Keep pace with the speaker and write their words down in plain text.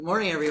Good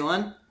morning,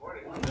 everyone.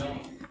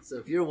 So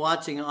if you're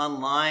watching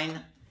online,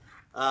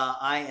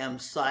 I am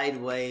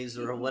sideways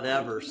or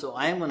whatever. So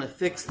I'm going to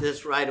fix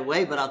this right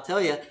away, but I'll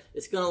tell you,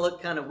 it's going to look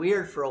kind of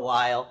weird for a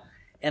while.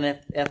 And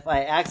if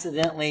I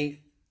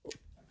accidentally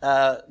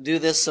do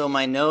this so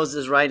my nose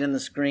is right in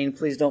the screen,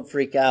 please don't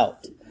freak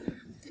out.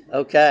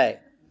 Okay.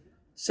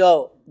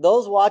 So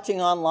those watching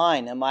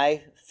online, am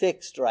I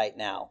fixed right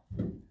now?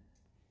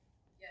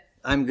 Yes.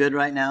 I'm good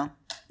right now?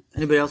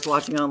 Anybody else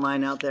watching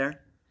online out there?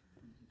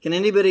 Can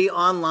anybody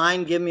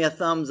online give me a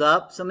thumbs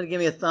up? Somebody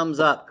give me a thumbs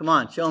up. Come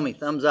on, show me.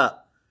 Thumbs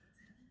up.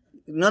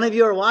 None of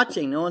you are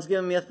watching. No one's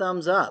giving me a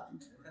thumbs up.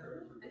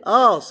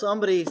 Oh,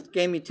 somebody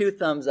gave me 2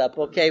 thumbs up.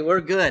 Okay, we're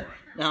good.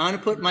 Now I'm going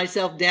to put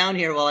myself down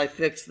here while I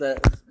fix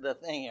the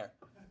thing here.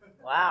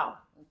 Wow.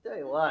 I'll tell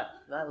you what.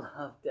 I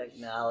love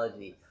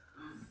technology.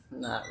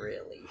 Not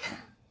really.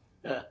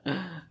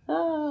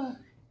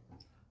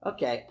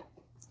 Okay.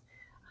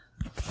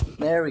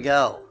 There we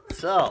go.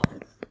 So,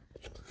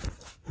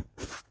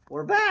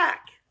 we're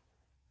back.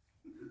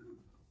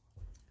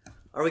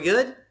 Are we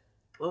good?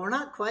 Well, we're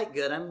not quite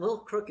good. I'm a little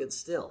crooked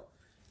still.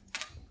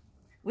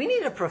 We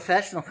need a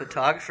professional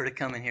photographer to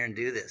come in here and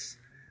do this.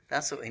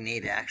 That's what we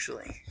need,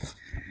 actually.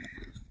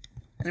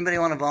 Anybody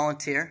want to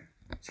volunteer?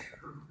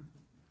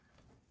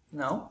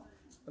 No?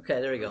 Okay,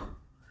 there we go.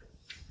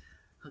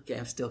 Okay,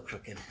 I'm still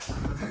crooked.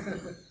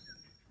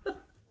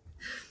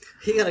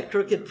 You got a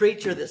crooked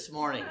preacher this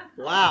morning.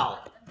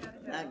 Wow.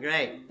 Not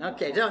great.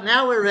 Okay, so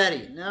now we're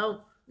ready.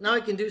 Now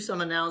we can do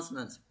some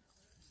announcements.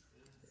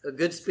 A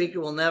good speaker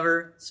will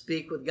never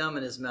speak with gum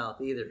in his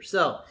mouth either.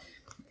 So,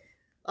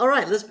 all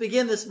right, let's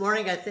begin this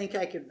morning. I think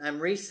I'm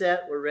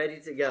reset. We're ready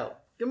to go.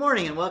 Good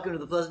morning and welcome to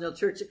the Pleasant Hill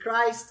Church of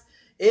Christ.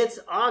 It's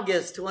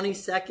August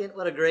 22nd.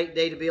 What a great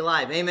day to be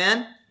alive.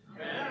 Amen?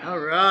 Amen. All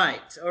right.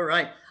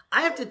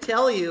 I have to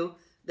tell you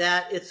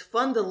that it's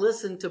fun to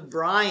listen to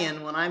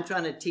Brian when I'm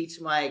trying to teach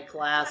my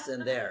class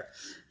in there.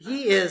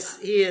 He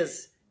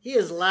is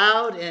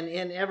loud and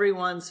in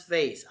everyone's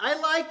face. I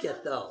like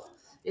it though.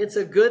 It's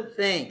a good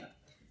thing.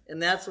 And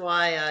that's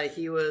why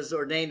he was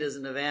ordained as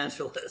an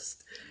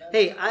evangelist.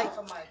 Hey, the mic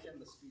and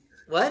the speaker.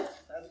 What?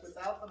 That's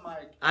without the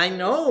mic. I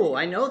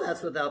know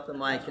that's without the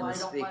mic and the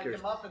speakers. speakers. Mic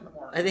him up in the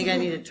morning. I think I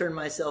need to turn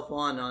myself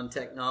on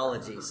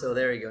technology. So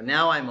there you go.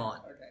 Now I'm on.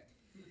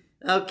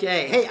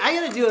 Okay. Hey, I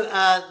got to do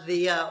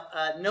the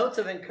notes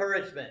of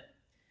encouragement.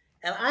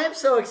 And I'm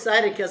so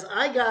excited because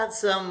I got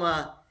some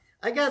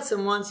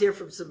ones here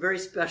from some very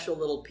special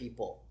little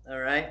people. All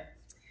right.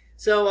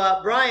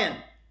 So, Brian,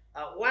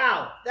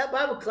 wow, that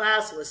Bible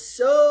class was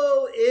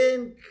so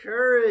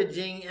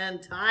encouraging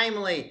and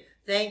timely.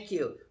 Thank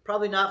you.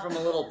 Probably not from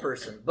a little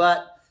person,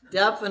 but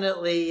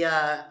definitely,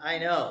 I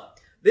know.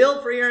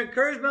 Bill, for your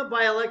encouragement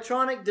by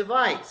electronic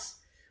device.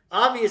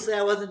 Obviously,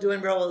 I wasn't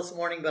doing very well this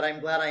morning, but I'm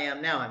glad I am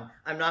now.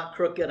 I'm not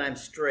crooked, I'm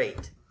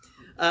straight.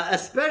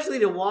 Especially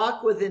to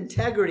walk with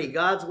integrity.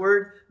 God's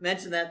word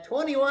mentioned that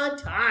 21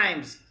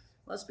 times.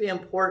 Must be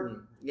important.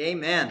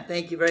 Amen.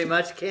 Thank you very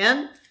much,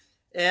 Ken.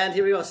 And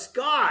here we go.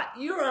 Scott,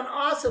 you're an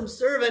awesome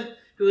servant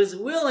who is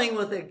willing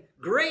with a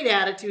great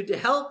attitude to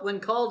help when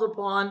called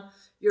upon.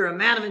 You're a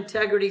man of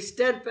integrity,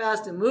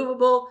 steadfast and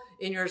movable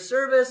in your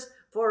service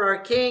for our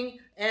King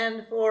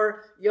and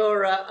for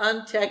your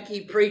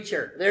untechy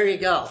preacher. There you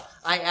go.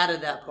 I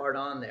added that part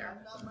on there.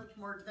 I'm not much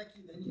more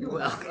techie than you.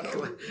 Well,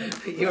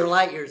 you're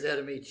light years ahead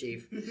of me,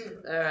 Chief.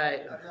 All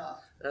right.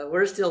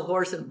 We're still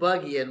horse and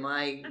buggy in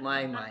my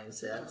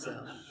mindset.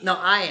 So no,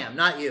 I am,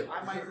 not you.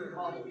 I might be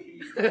called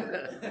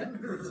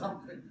or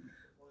something.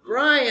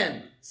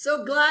 Brian,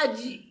 so glad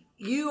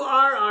you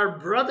are our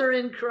brother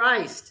in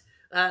Christ.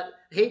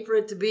 Hate for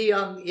it to be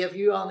if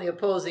you on the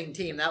opposing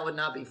team. That would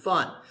not be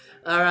fun.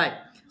 All right.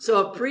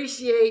 So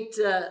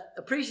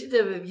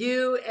appreciative of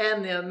you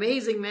and the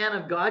amazing man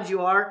of God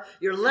you are.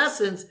 Your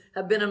lessons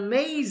have been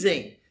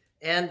amazing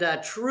and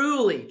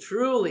truly,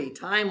 truly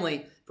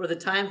timely for the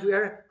times we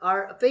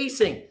are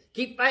facing.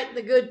 Keep fighting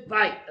the good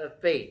fight of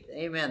faith.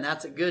 Amen.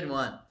 That's a good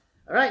one.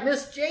 All right,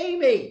 Miss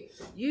Jamie,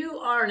 you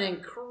are an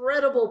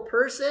incredible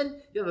person.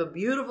 You have a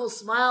beautiful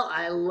smile.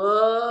 I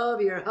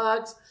love your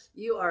hugs.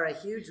 You are a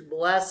huge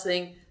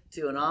blessing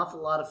to an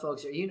awful lot of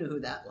folks here. You know who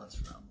that one's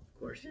from, of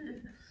course you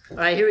did. All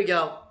right, here we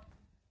go.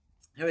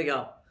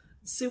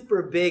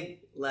 Super big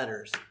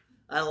letters.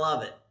 I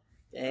love it.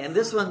 And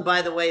this one,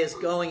 by the way, is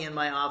going in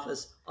my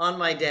office on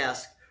my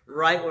desk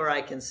right where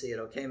I can see it.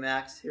 Okay,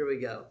 Max? Here we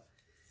go.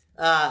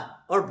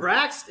 Or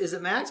Brax. Is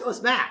it Max? Oh,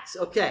 it's Max.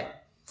 Okay.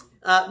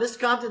 Mr.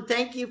 Compton,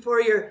 thank you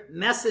for your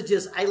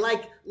messages. I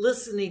like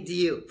listening to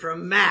you.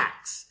 From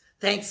Max.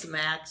 Thanks,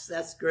 Max.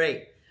 That's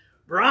great.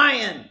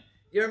 Brian,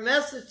 your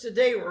message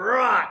today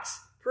rocks.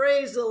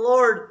 Praise the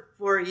Lord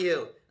for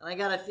you. And I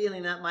got a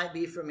feeling that might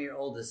be from your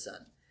oldest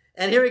son.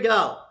 And here we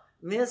go.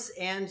 Miss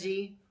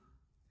Angie,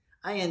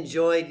 I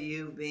enjoyed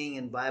you being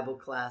in Bible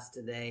class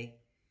today.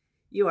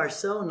 You are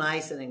so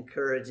nice and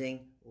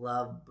encouraging.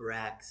 Love,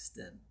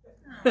 Braxton.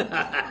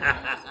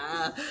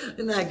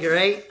 Isn't that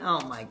great?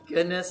 Oh, my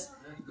goodness.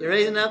 You're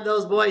raising up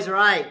those boys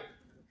right.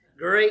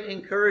 Great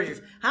encouragers.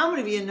 How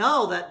many of you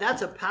know that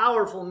that's a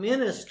powerful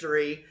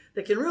ministry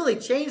that can really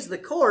change the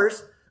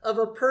course of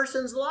a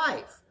person's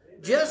life?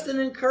 Just an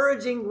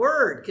encouraging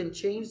word can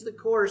change the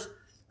course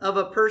of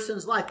a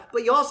person's life.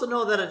 But you also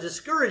know that a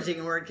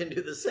discouraging word can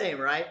do the same,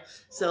 right?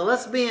 So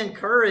let's be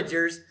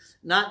encouragers,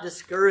 not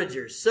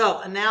discouragers.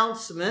 So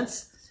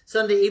announcements.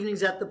 Sunday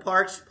evenings at the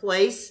Parks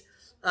Place.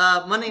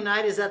 Monday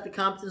night is at the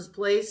Compton's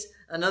Place.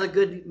 Another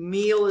good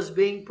meal is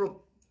being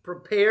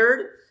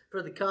prepared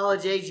for the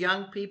college-age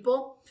young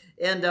people.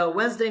 And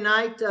Wednesday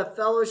night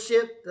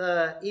fellowship,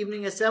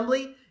 evening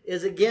assembly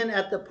is again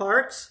at the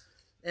Parks.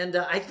 And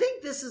I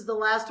think this is the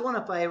last one,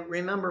 if I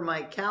remember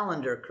my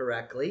calendar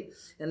correctly.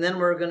 And then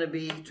we're going to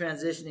be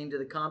transitioning to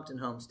the Compton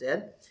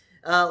Homestead.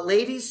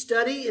 Ladies'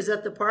 study is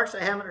at the Parks.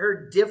 I haven't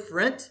heard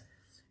different.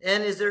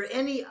 And is there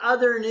any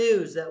other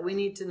news that we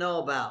need to know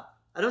about?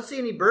 I don't see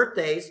any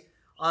birthdays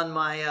on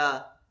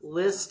my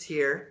list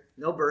here.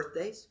 No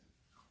birthdays.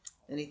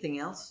 Anything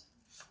else?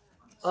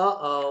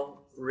 Uh-oh.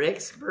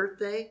 Rick's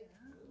birthday?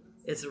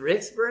 It's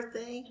Rick's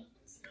birthday?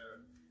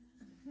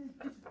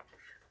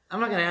 I'm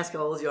not going to ask how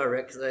old you are,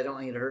 Rick, because I don't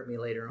want you to hurt me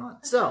later on.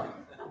 So,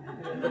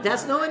 but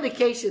that's no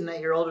indication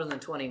that you're older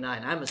than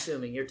 29. I'm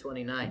assuming you're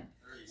 29.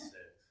 36.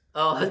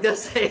 Oh, I was going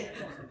to say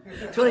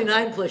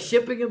 29 plus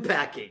shipping and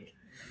packing.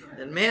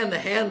 And man, the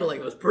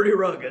handling was pretty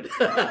rugged.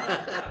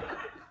 I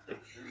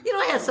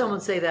had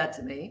someone say that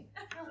to me.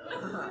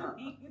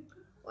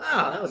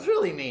 Wow, that was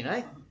really mean.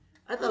 I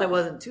thought I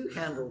wasn't too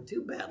handled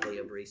too badly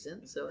of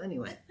recent. So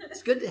anyway,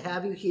 it's good to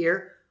have you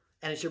here.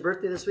 And it's your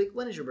birthday this week.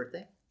 When is your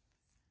birthday?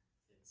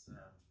 It's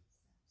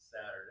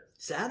Saturday.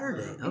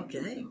 Saturday.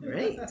 Okay,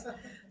 great.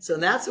 So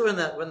that's when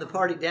the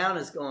party down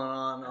is going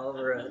on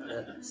over at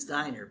the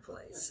Steiner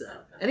place. So,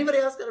 anybody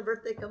else got a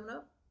birthday coming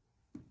up?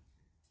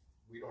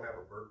 We don't have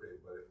a birthday,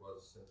 but it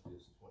was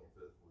Cynthia's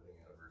 25th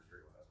wedding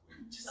anniversary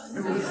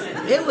last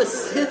week. It was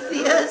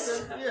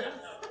Cynthia's?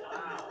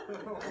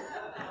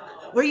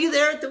 Were you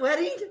there at the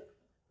wedding?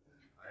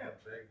 I have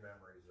vague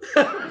memories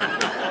of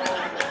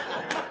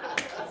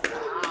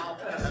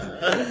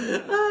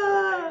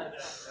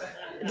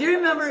Do you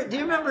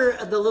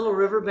remember the Little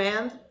River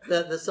Band?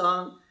 The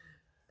song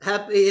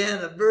Happy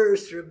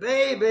Anniversary,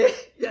 Baby.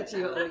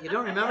 You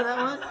don't remember that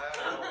one?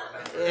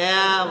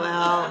 Yeah,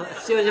 well,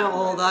 shows how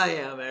old I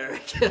am,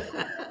 Eric.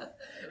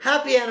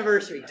 Happy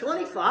anniversary,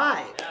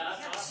 25.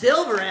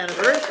 Silver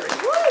anniversary.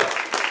 Woo!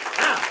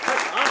 Wow,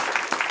 that's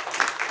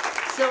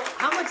awesome. So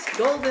how much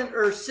golden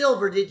or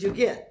silver did you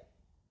get?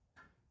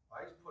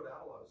 I put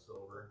out a lot of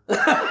silver.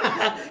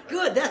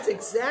 Good, that's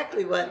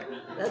exactly what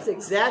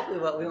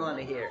we want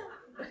to hear.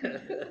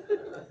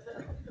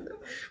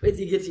 Wait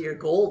till you get to your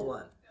gold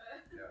one.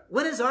 Yeah.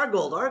 When is our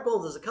gold? Our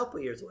gold is a couple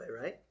years away,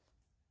 right?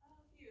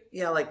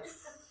 Yeah, like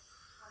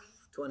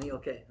 20,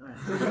 okay. All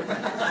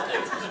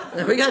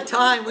right. We got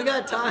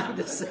time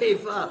to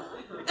save up.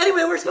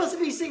 Anyway, we're supposed to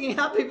be singing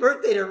happy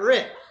birthday to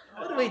Rick.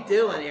 What are we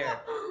doing here?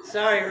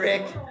 Sorry,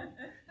 Rick.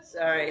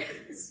 Sorry.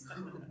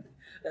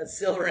 That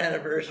silver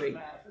anniversary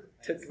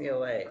took me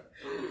away.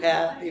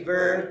 Happy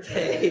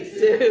birthday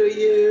to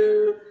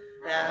you.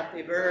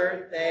 Happy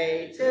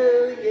birthday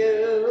to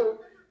you.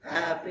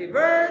 Happy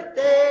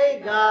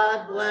birthday,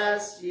 God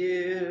bless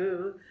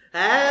you.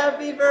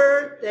 Happy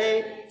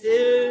birthday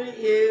to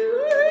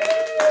you.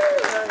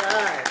 All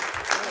right.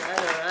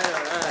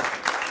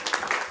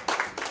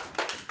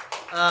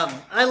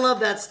 I love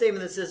that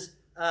statement that says,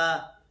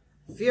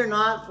 fear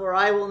not, for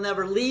I will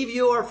never leave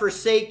you or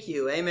forsake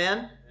you.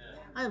 Amen?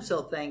 I am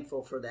so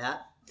thankful for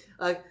that.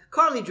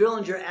 Carly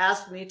Drillinger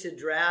asked me to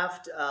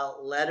draft a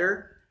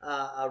letter,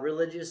 a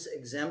religious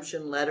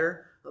exemption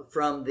letter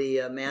from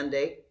the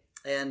mandate.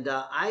 And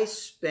I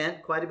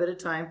spent quite a bit of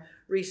time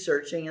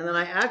researching. And then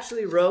I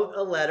actually wrote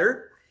a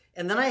letter.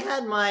 And then I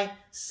had my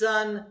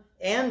son,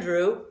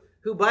 Andrew,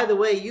 who, by the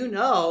way,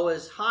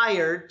 is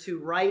hired to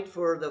write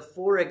for the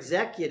 4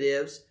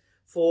 executives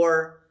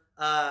for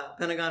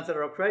Pentagon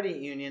Federal Credit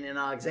Union in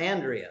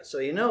Alexandria. So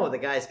the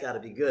guy's got to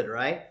be good,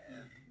 right?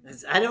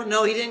 I don't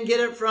know. He didn't get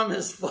it from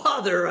his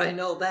father. I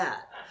know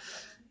that.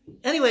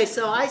 Anyway,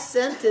 so I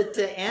sent it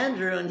to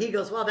Andrew, and he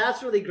goes, well,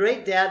 that's really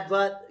great, Dad,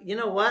 but you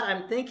know what?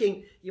 I'm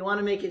thinking you want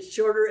to make it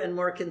shorter and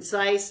more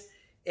concise,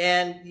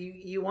 and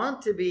you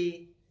want to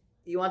be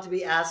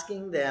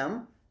asking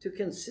them to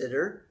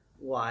consider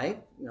why,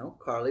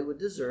 Carly would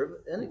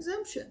deserve an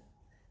exemption.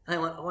 And I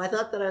went, I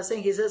thought that I was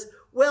saying, he says,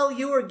 well,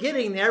 you were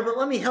getting there, but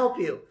let me help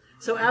you.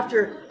 So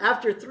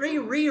after 3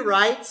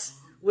 rewrites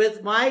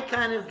with my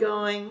kind of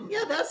going,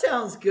 yeah, that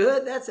sounds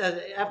good.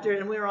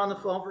 And we were on the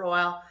phone for a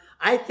while,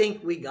 I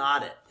think we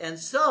got it. And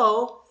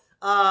so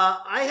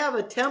I have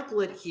a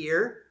template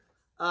here,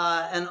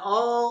 and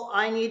all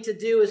I need to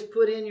do is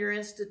put in your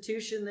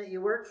institution that you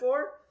work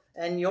for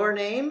and your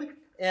name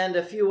and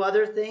a few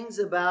other things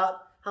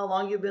about how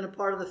long you've been a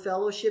part of the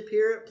fellowship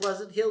here at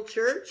Pleasant Hill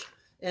Church.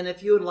 And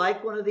if you would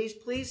like one of these,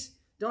 please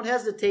don't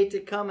hesitate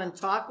to come and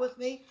talk with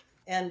me.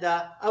 And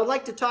I would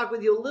like to talk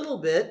with you a little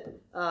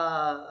bit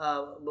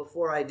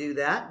before I do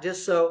that,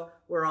 just so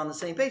we're on the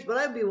same page. But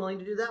I'd be willing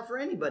to do that for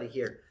anybody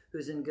here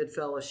who's in good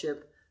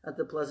fellowship at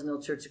the Pleasant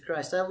Hill Church of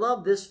Christ. I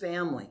love this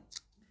family,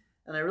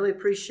 and I really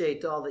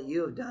appreciate all that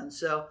you have done.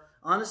 So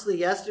honestly,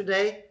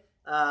 yesterday,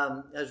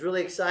 I was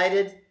really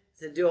excited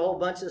to do a whole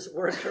bunch of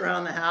work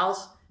around the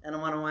house. And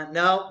when I went,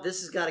 no,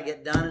 this has got to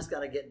get done. It's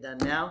got to get done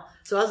now.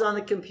 So I was on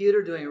the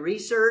computer doing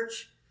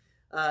research.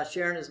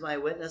 Sharon is my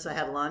witness. I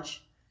had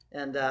lunch,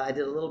 and I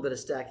did a little bit of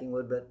stacking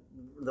wood, but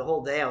the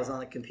whole day I was on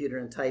the computer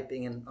and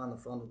typing and on the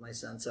phone with my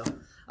son. So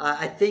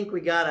I think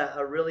we got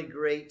a really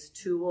great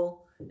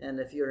tool. And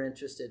if you're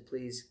interested,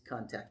 please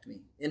contact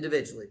me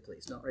individually,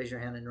 please. Don't raise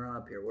your hand and run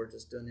up here. We're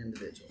just doing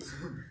individuals.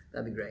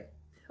 That'd be great.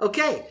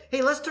 Okay.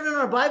 Hey, let's turn in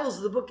our Bibles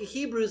to the book of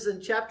Hebrews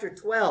in chapter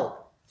 12.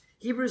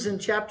 Hebrews in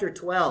chapter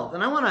 12.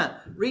 And I want to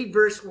read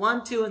verse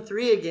 1, 2, and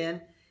 3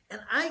 again.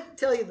 And I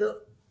tell you,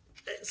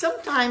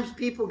 sometimes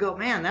people go,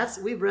 man,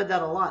 we've read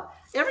that a lot.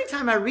 Every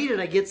time I read it,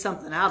 I get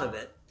something out of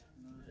it.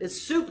 It's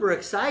super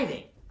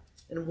exciting.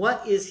 And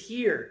what is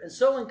here? And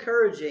so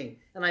encouraging.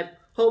 And I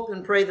hope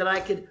and pray that I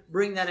could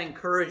bring that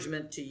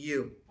encouragement to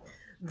you.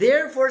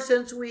 Therefore,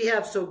 since we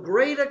have so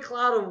great a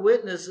cloud of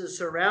witnesses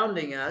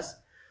surrounding us,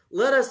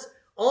 let us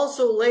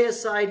also lay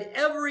aside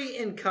every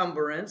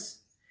encumbrance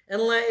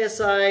and lay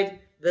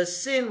aside the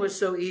sin which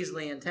so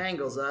easily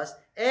entangles us,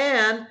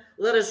 and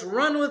let us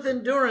run with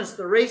endurance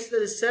the race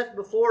that is set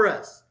before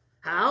us.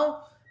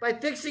 How? By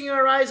fixing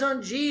our eyes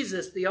on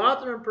Jesus, the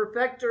author and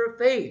perfecter of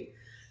faith,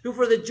 who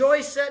for the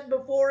joy set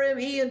before him,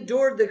 he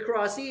endured the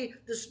cross, he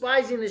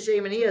despising the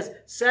shame, and he has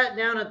sat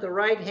down at the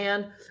right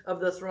hand of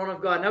the throne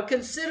of God. Now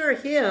consider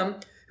him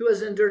who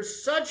has endured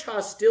such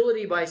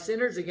hostility by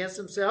sinners against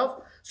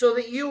himself, so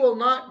that you will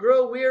not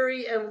grow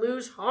weary and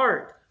lose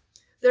heart.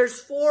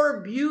 There's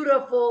 4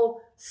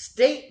 beautiful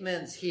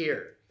statements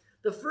here.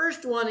 The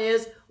first one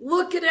is,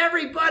 look at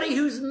everybody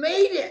who's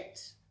made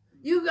it.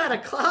 You got a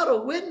cloud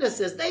of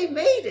witnesses. They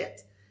made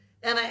it.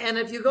 And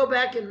if you go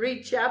back and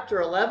read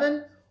chapter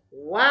 11,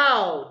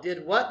 wow,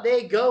 did what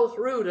they go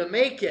through to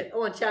make it.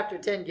 Oh, and chapter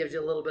 10 gives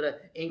you a little bit of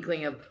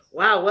inkling of,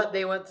 wow, what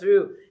they went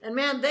through. And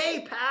man,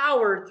 they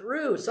powered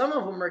through. Some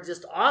of them are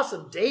just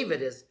awesome.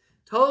 David is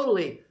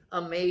totally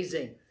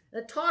amazing.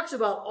 It talks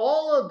about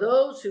all of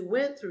those who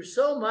went through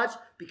so much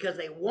because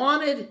they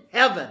wanted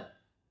heaven.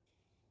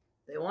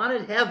 They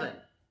wanted heaven.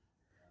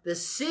 The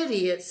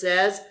city, it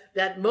says,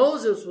 that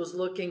Moses was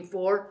looking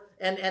for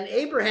and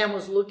Abraham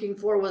was looking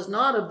for was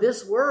not of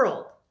this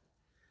world.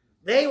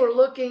 They were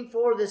looking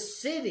for the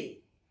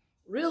city.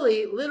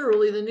 Really,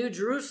 literally, the New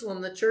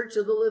Jerusalem, the church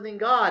of the living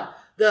God.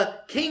 The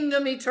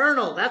kingdom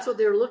eternal. That's what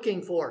they were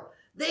looking for.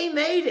 They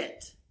made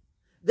it.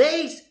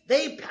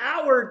 They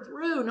powered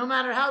through no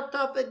matter how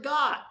tough it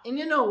got. And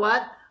you know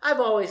what? I've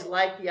always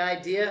liked the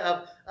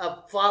idea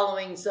of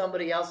following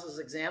somebody else's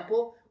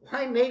example.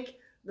 Why make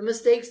the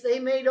mistakes they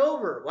made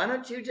over? Why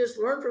don't you just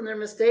learn from their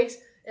mistakes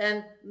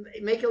and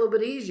make it a little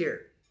bit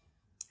easier?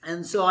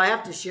 And so I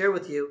have to share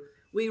with you,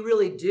 we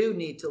really do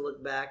need to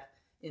look back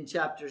in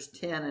chapters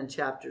 10 and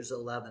chapters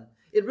 11.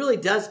 It really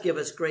does give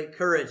us great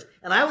courage.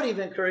 And I would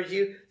even encourage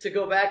you to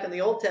go back in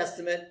the Old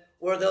Testament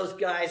where those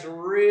guys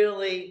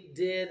really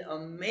did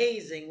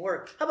amazing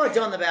work. How about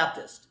John the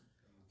Baptist?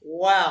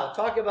 Wow,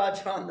 talk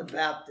about John the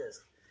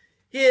Baptist.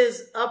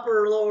 His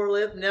upper lower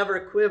lip never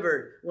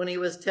quivered when he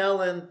was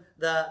telling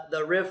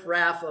the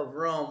riffraff of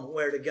Rome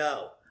where to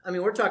go. I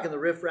mean, we're talking the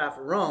riffraff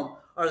of Rome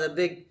are the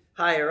big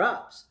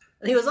higher-ups.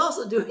 And he was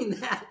also doing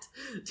that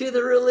to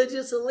the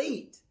religious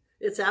elite.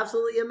 It's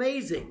absolutely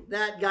amazing.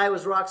 That guy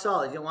was rock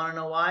solid. You want to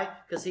know why?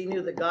 Because he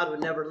knew that God would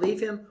never leave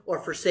him or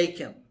forsake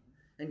him.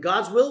 And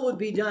God's will would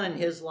be done in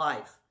his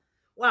life.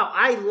 Wow,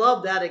 I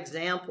love that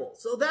example.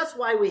 So that's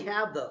why we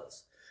have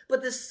those.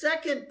 But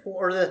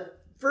the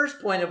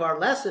first point of our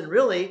lesson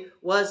really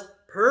was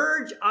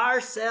purge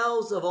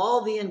ourselves of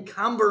all the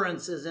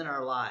encumbrances in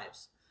our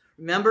lives.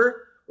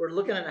 Remember, we're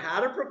looking at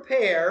how to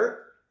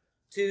prepare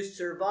to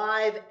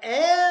survive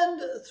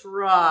and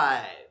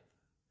thrive.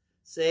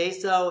 See,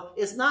 so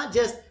it's not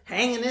just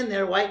hanging in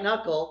there white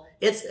knuckle,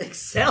 it's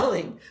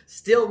excelling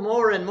still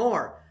more and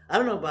more. I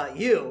don't know about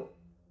you,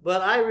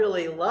 but I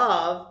really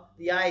love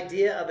the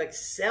idea of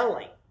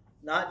excelling,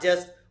 not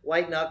just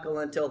white knuckle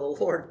until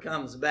the Lord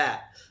comes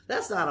back.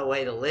 That's not a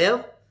way to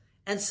live.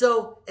 And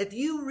so if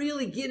you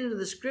really get into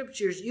the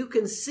scriptures, you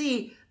can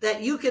see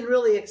that you can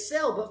really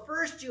excel. But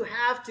first you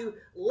have to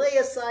lay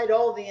aside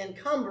all the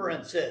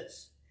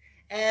encumbrances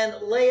and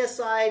lay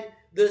aside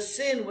the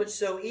sin which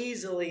so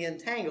easily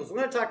entangles. We're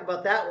going to talk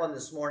about that one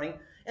this morning.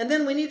 And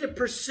then we need to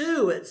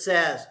pursue, it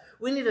says.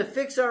 We need to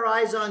fix our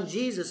eyes on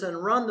Jesus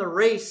and run the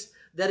race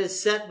that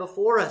is set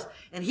before us.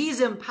 And he's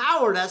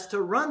empowered us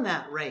to run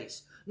that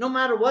race. No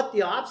matter what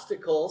the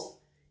obstacles,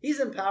 he's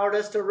empowered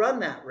us to run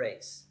that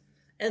race.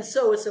 And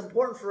so it's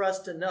important for us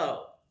to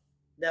know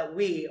that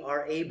we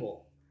are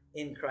able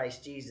in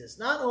Christ Jesus,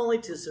 not only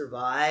to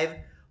survive,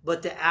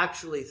 but to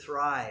actually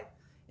thrive.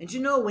 And you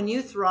know, when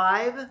you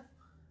thrive,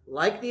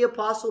 like the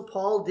Apostle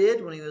Paul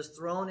did when he was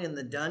thrown in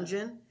the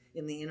dungeon,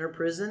 in the inner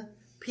prison,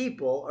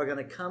 people are going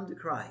to come to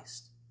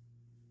Christ.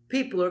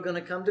 People are going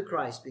to come to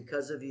Christ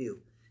because of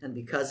you and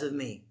because of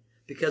me.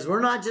 Because we're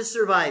not just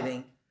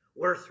surviving,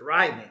 we're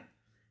thriving.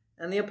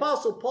 And the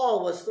Apostle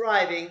Paul was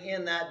thriving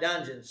in that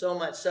dungeon, so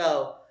much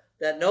so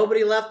that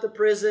nobody left the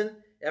prison.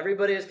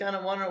 Everybody was kind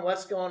of wondering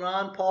what's going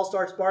on. Paul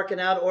starts barking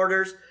out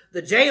orders.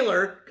 The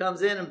jailer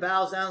comes in and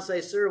bows down and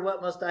says, "Sir,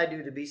 what must I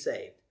do to be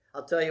saved?"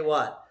 I'll tell you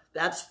what,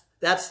 that's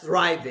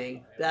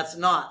thriving. That's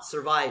not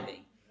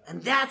surviving.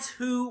 And that's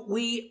who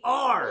we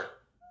are.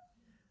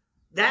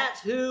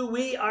 That's who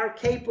we are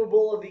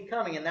capable of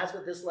becoming. And that's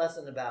what this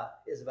lesson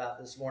is about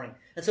this morning.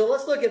 And so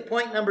let's look at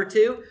point number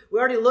 2. We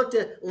already looked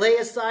at lay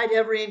aside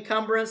every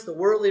encumbrance, the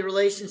worldly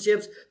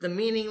relationships, the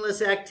meaningless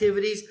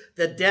activities,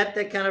 the debt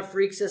that kind of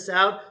freaks us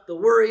out, the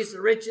worries, the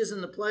riches,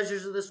 and the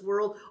pleasures of this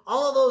world.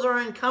 All of those are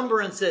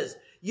encumbrances.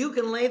 You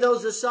can lay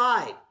those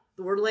aside.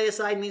 The word lay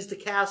aside means to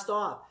cast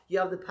off. You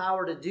have the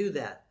power to do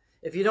that.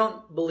 If you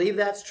don't believe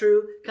that's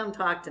true, come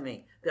talk to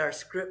me. There are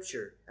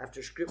scripture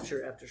after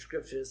scripture after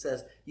scripture that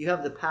says you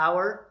have the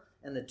power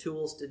and the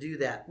tools to do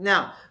that.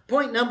 Now,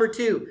 point number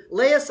 2,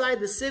 lay aside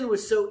the sin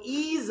which so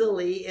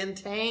easily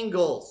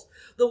entangles.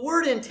 The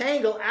word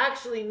entangle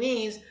actually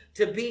means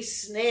to be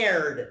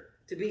snared.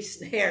 To be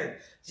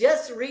snared.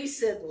 Just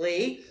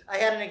recently, I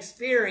had an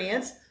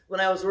experience when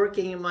I was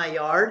working in my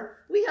yard.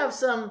 We have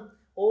some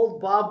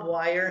old barbed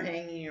wire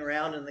hanging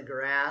around in the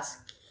grass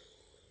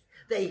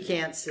that you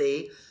can't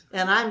see.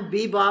 And I'm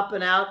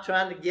bebopping out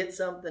trying to get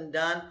something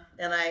done.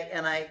 And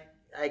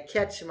I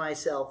catch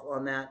myself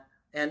on that.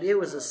 And it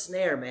was a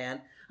snare,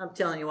 man. I'm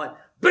telling you what.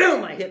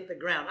 Boom! I hit the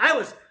ground. I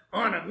was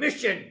on a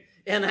mission.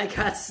 And I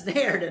got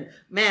snared. And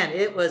man,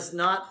 it was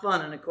not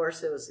fun. And of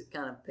course, it was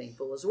kind of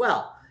painful as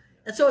well.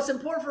 And so it's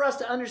important for us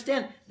to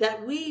understand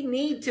that we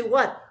need to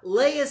what?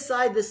 Lay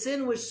aside the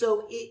sin which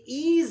so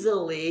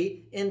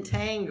easily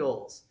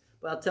entangles.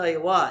 But I'll tell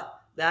you what.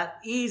 That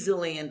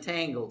easily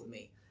entangled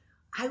me.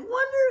 I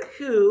wonder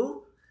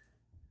who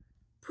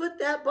put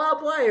that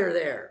barbed wire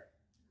there.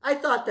 I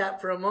thought that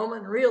for a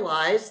moment and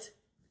realized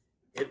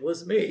it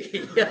was me.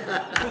 Isn't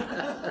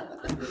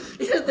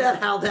that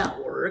how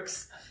that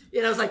works?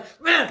 You know, it's like,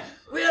 man,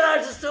 we are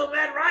just so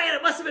mad, Ryan.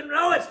 It must have been,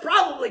 no, it's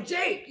probably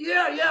Jake.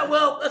 Yeah,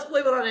 well, let's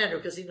blame it on Andrew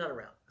because he's not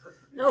around.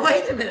 No,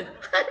 wait a minute.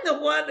 I'm the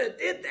one that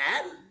did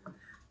that.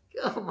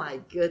 Oh, my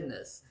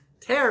goodness.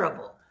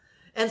 Terrible.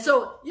 And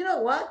so, you know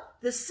what?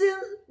 The sin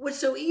which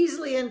so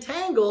easily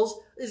entangles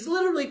is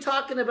literally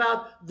talking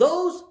about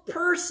those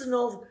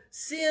personal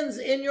sins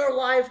in your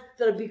life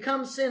that have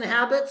become sin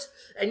habits,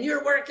 and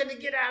you're working to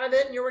get out of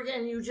it, and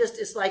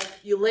it's like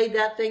you laid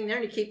that thing there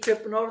and you keep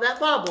tripping over that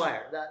barbed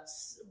wire.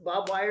 That's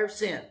barbed wire of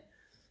sin.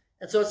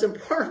 And so it's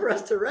important for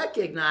us to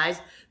recognize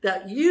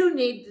that you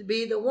need to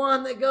be the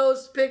one that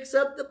goes, picks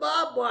up the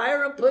barbed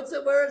wire and puts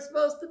it where it's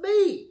supposed to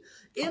be,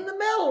 in the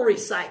metal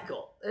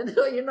recycle. And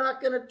so you're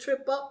not going to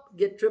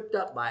get tripped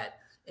up by it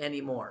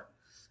anymore.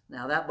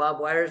 Now that barbed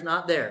wire is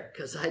not there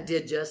because I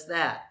did just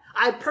that.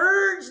 I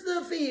purged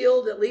the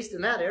field, at least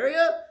in that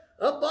area,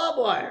 of barbed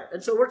wire.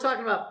 And so we're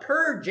talking about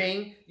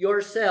purging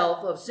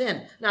yourself of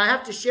sin. Now I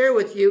have to share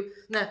with you,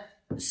 now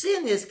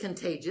sin is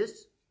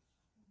contagious.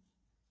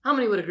 How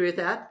many would agree with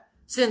that?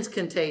 Sin's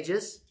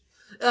contagious.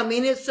 I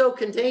mean, it's so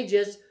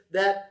contagious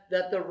that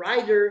the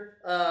writer,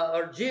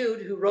 or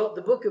Jude, who wrote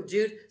the book of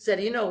Jude,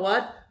 said, you know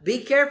what? Be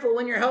careful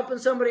when you're helping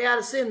somebody out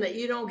of sin that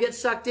you don't get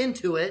sucked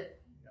into it.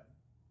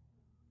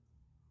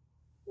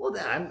 Well,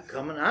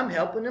 I'm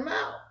helping them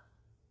out.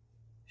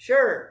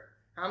 Sure.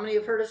 How many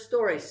have heard of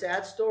stories,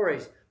 sad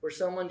stories, where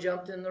someone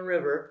jumped in the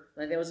river,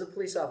 and there was a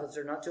police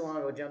officer not too long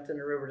ago, jumped in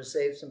the river to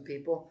save some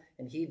people,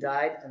 and he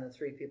died, and the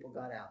 3 people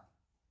got out.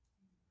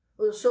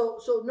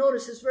 So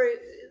notice it's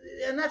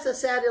and that's a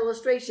sad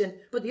illustration,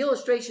 but the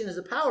illustration is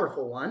a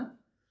powerful one,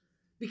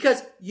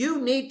 because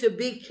you need to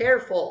be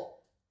careful,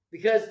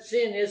 because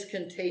sin is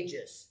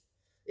contagious.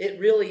 It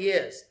really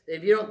is.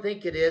 If you don't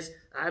think it is,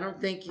 I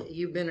don't think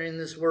you've been in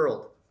this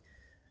world.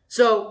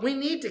 So we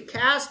need to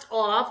cast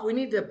off, we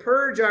need to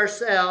purge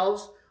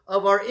ourselves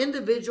of our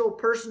individual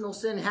personal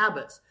sin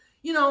habits.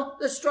 You know,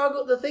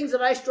 the things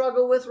that I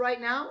struggle with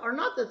right now are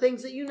not the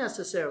things that you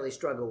necessarily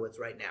struggle with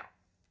right now.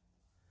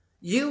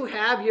 You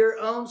have your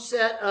own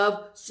set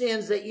of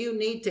sins that you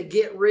need to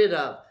get rid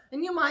of.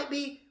 And you might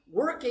be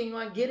working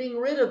on getting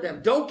rid of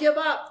them. Don't give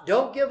up.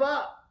 Don't give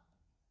up.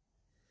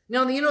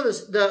 Now, you know,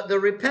 the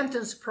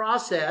repentance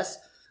process,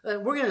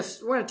 we're going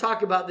to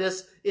talk about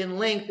this in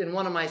length in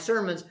one of my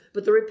sermons,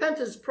 but the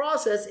repentance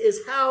process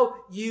is how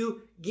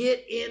you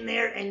get in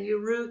there and you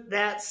root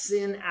that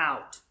sin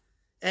out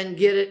and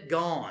get it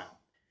gone.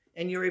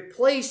 And you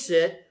replace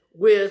it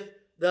with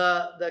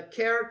the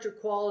character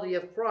quality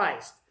of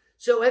Christ.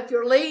 So if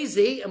you're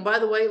lazy, and by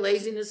the way,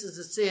 laziness is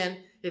a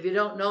sin. If you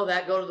don't know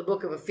that, go to the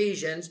book of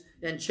Ephesians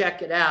and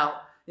check it out.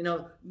 You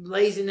know,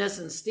 laziness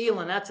and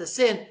stealing, that's a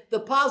sin.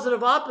 The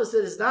positive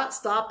opposite is not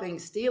stopping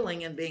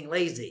stealing and being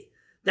lazy.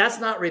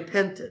 That's not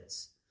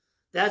repentance.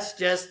 That's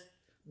just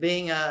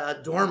being a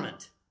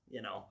dormant,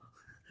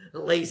 a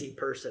lazy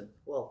person.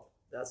 Well,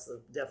 that's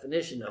the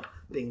definition of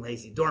being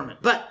lazy,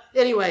 dormant. But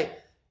anyway,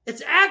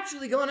 it's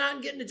actually going out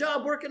and getting a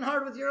job, working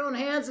hard with your own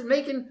hands and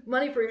making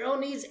money for your own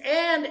needs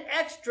and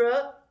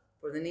extra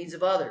for the needs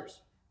of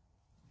others.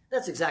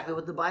 That's exactly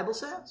what the Bible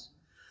says.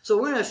 So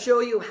we're going to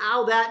show you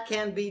how that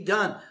can be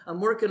done.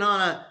 I'm working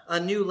on a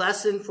new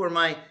lesson for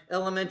my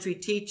elementary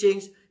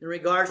teachings in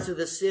regards to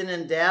the sin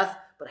and death.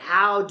 But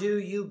how do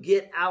you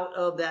get out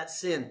of that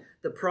sin?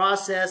 The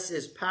process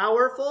is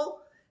powerful,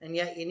 and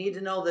yet you need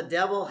to know the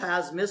devil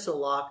has missile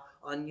lock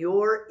on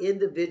your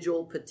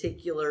individual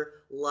particular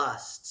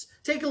lusts.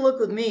 Take a look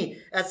with me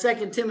at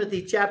 2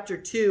 Timothy chapter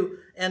 2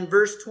 and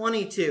verse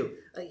 22.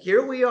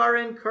 Here we are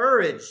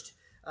encouraged.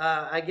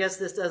 I guess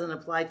this doesn't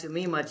apply to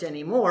me much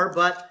anymore,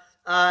 but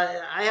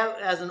I have,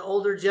 as an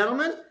older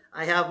gentleman,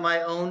 I have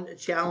my own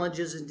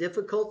challenges and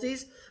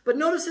difficulties. But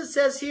notice it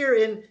says here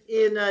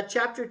in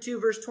chapter 2,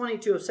 verse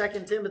 22 of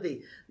 2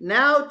 Timothy,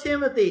 "Now,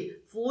 Timothy,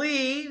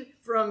 flee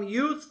from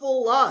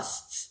youthful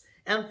lusts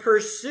and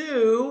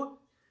pursue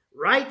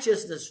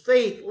righteousness,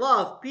 faith,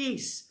 love,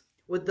 peace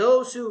with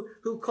those who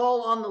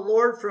call on the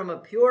Lord from a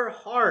pure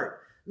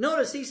heart."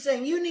 Notice he's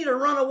saying you need to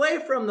run away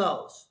from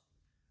those.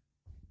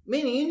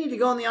 Meaning you need to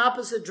go in the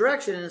opposite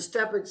direction, and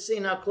instead of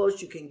seeing how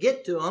close you can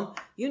get to them,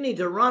 you need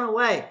to run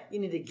away. You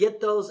need to get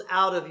those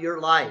out of your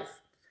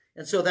life.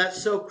 And so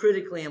that's so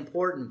critically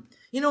important.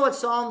 You know what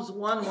Psalms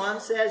 1:1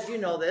 says? You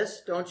know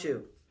this, don't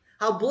you?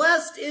 How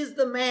blessed is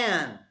the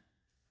man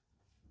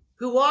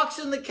who walks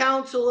in the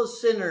counsel of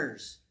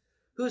sinners,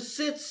 who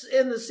sits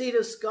in the seat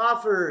of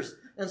scoffers,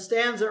 and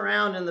stands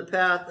around in the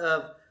path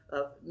of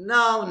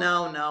no.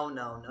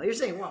 You're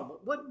saying,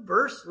 well, what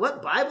verse,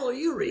 what Bible are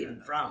you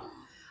reading from?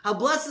 How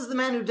blessed is the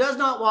man who does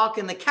not walk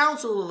in the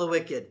counsel of the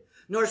wicked,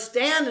 nor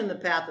stand in the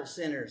path of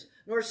sinners,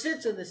 nor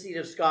sits in the seat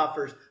of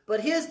scoffers,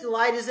 but his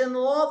delight is in the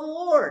law of the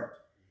Lord.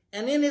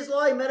 And in his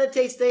law he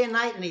meditates day and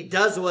night, and he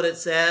does what it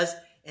says,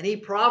 and he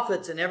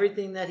profits in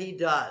everything that he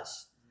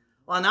does.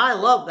 Well, and I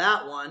love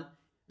that one.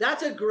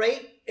 That's a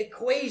great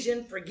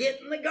equation for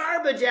getting the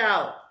garbage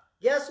out.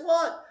 Guess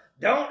what?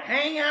 Don't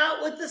hang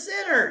out with the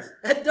sinners,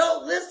 and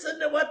don't listen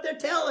to what they're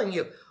telling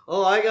you.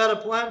 Oh, I got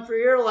a plan for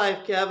your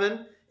life,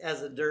 Kevin,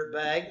 as a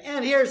dirtbag,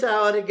 and here's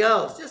how it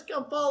goes. Just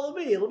come follow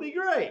me. It'll be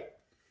great.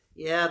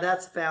 Yeah,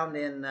 that's found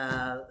in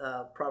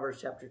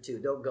Proverbs chapter 2.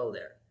 Don't go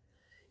there.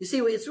 You see,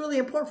 it's really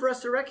important for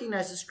us to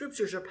recognize the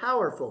scriptures are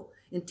powerful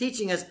in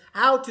teaching us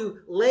how to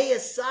lay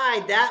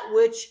aside that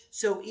which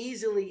so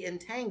easily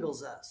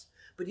entangles us.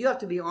 But you have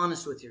to be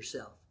honest with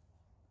yourself.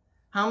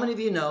 How many of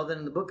you know that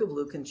in the book of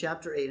Luke in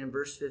chapter 8 and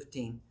verse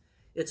 15,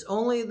 it's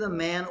only the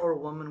man or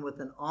woman with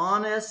an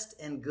honest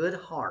and good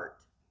heart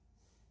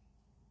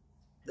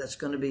that's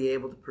going to be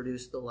able to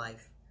produce the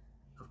life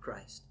of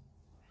Christ?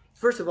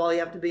 First of all, you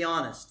have to be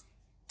honest.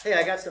 Hey,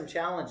 I got some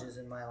challenges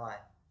in my life.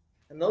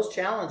 And those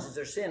challenges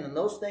are sin. And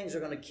those things are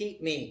going to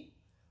keep me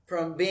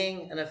from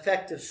being an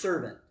effective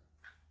servant.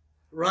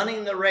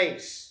 Running the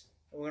race.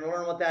 We're going to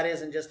learn what that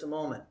is in just a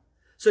moment.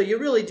 So you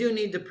really do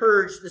need to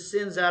purge the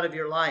sins out of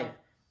your life.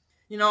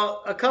 You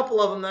know, a couple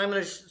of them that I'm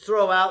going to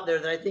throw out there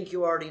that I think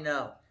you already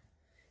know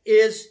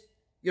is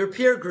your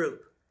peer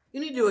group. You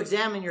need to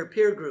examine your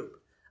peer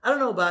group. I don't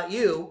know about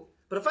you,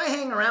 but if I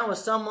hang around with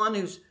someone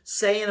who's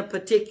saying a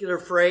particular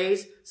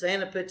phrase,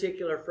 and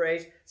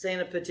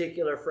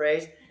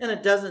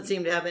it doesn't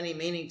seem to have any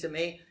meaning to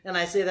me, and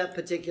I say that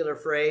particular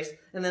phrase,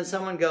 and then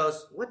someone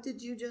goes, "What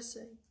did you just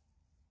say?"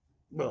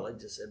 "Well, I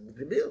just said," and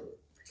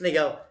they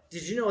go,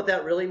 "Did you know what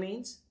that really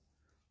means?"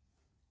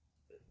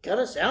 "Kind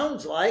of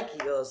sounds like." He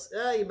goes,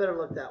 "You better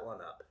look that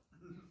one up."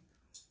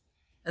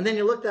 And then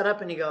you look that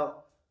up and you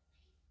go,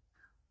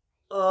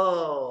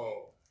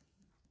 "Oh,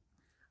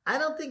 I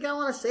don't think I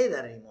want to say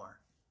that anymore."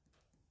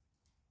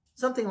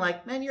 Something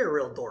like, "Man, you're a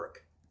real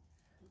dork."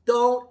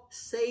 Don't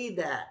say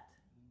that.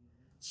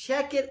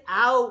 Check it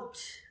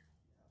out.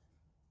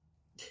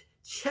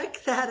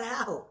 Check that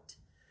out.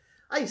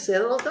 I used to say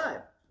it all the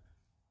time.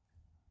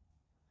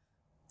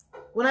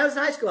 When I was in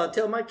high school, I'd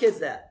tell my kids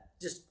that.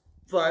 Just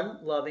fun,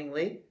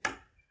 lovingly.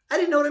 I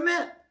didn't know what it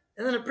meant.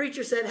 And then a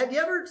preacher said, have you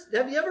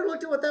ever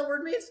looked at what that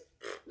word means?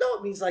 No,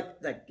 it means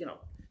like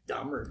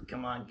dumb, or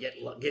come on,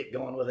 get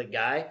going with a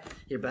guy.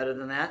 You're better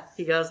than that.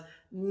 He goes,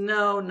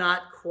 "No,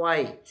 not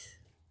quite."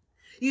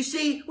 You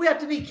see, we have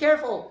to be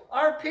careful.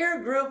 Our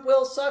peer group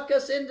will suck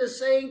us into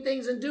saying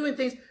things and doing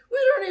things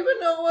we don't even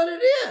know what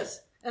it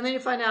is. And then you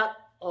find out,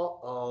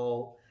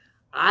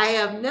 I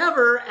have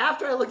never,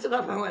 after I looked it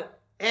up, I went,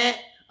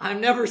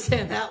 I'm never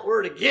saying that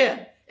word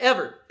again,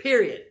 ever,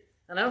 period.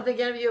 And I don't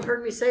think any of you have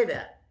heard me say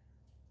that.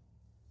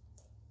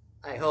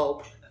 I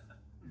hope.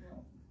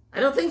 I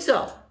don't think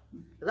so.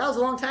 But that was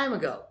a long time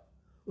ago.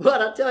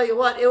 But I'll tell you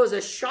what, it was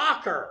a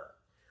shocker.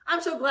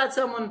 I'm so glad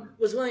someone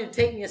was willing to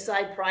take me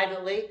aside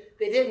privately.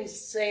 They didn't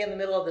say in the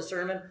middle of the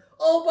sermon,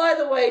 "Oh, by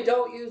the way,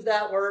 don't use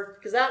that word,"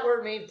 because that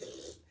word means,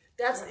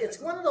 it's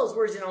one of those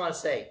words you don't want to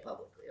say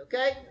publicly,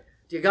 okay?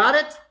 Do you got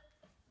it?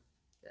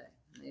 Okay.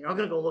 You're not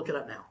going to go look it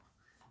up now.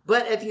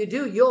 But if you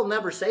do, you'll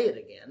never say it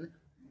again.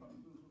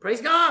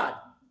 Praise God.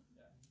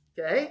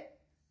 Okay?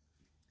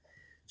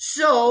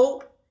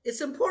 So,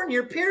 it's important.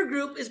 Your peer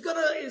group is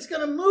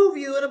gonna move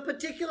you in a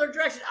particular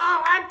direction.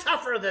 "Oh, I'm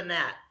tougher than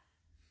that."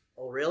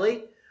 Oh,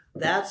 really?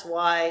 That's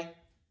why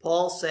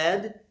Paul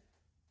said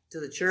to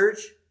the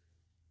church,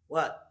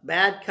 What?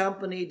 Bad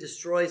company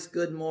destroys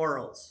good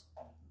morals.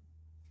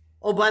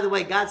 Oh, by the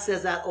way, God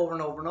says that over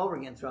and over and over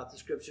again throughout the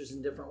scriptures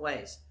in different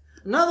ways.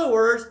 In other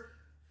words,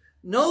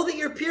 know that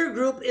your peer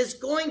group is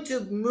going to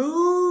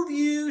move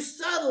you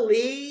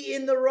subtly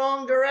in the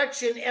wrong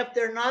direction if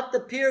they're not the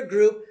peer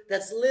group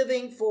that's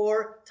living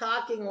for,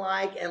 talking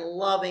like, and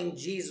loving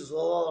Jesus with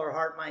all our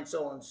heart, mind,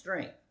 soul, and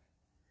strength.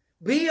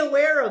 Be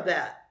aware of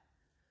that.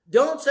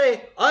 Don't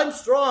say, I'm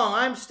strong,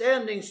 I'm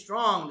standing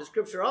strong. The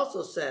scripture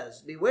also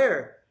says,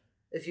 beware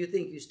if you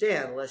think you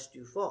stand, lest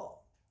you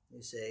fall.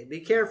 You say, be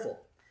careful.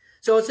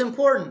 So it's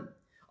important.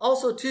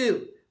 Also,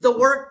 too, the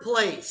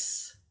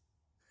workplace.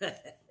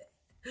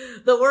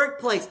 The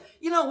workplace.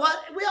 You know what?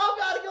 We all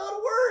got to go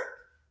to work.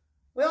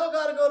 We all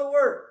got to go to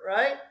work,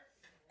 right?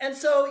 And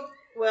so,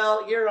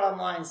 well, you're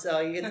online, so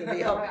you get to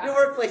be home. Your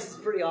workplace is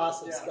pretty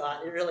awesome,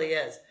 Scott. It really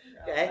is.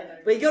 Okay?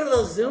 But you go to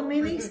those Zoom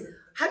meetings.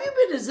 Have you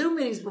been to Zoom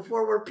meetings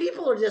before where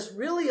people are just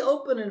really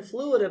open and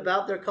fluid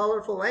about their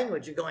colorful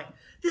language? You're going,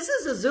 this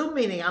is a Zoom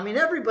meeting. I mean,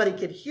 everybody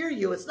can hear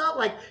you. It's not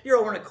like you're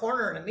over in a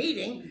corner in a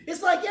meeting.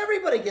 It's like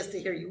everybody gets to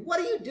hear you.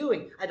 What are you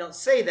doing? I don't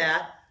say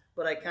that,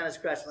 but I kind of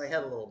scratch my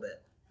head a little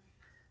bit.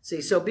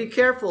 See, so be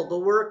careful. The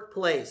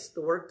workplace.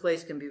 The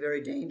workplace can be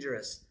very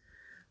dangerous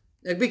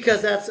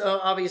because that's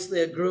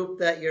obviously a group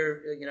that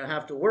you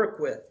have to work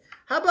with.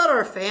 How about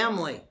our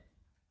family?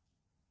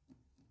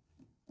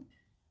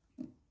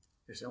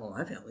 You're saying, well,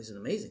 my family's an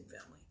amazing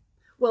family.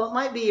 Well, it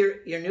might be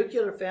your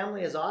nuclear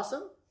family is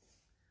awesome,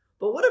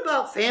 but what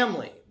about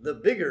family, the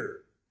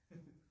bigger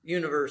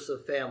universe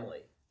of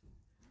family?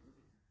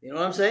 You know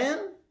what I'm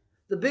saying?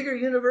 The bigger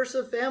universe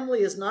of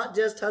family is not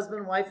just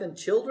husband, wife, and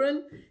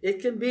children.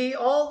 It can be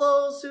all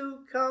those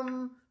who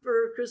come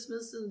for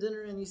Christmas and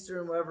dinner and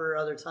Easter and whatever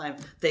other time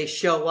they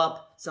show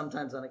up,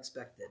 sometimes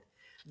unexpected.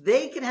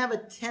 They can have a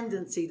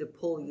tendency to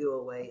pull you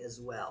away as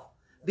well.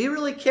 Be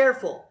really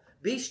careful.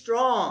 Be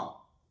strong.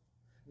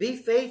 Be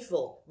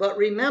faithful. But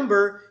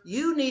remember,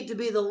 you need to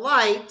be the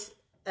light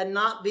and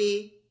not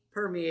be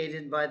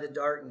permeated by the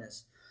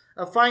darkness.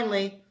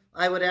 Finally,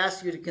 I would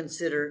ask you to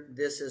consider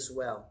this as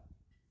well.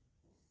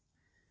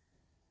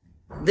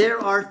 There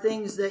are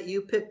things that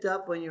you picked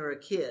up when you were a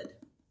kid.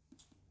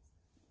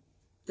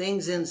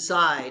 Things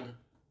inside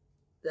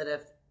that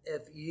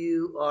if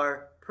you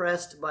are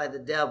pressed by the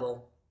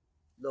devil,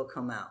 they'll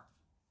come out.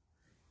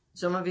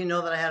 Some of you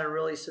know that I had a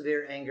really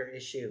severe anger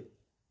issue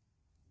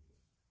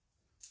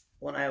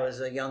when I was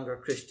a younger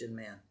Christian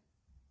man.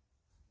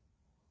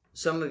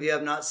 Some of you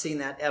have not seen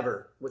that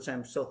ever, which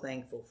I'm so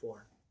thankful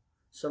for.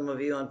 Some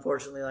of you,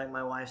 unfortunately, like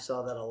my wife,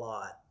 saw that a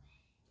lot.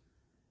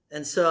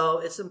 And so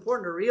it's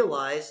important to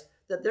realize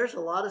that there's a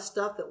lot of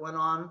stuff that went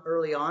on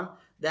early on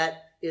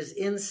that is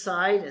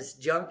inside, it's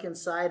junk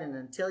inside, and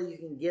until you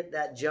can get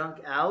that junk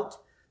out,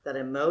 that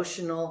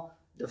emotional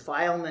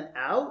defilement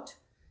out,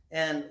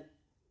 and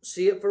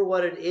see it for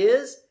what it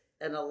is,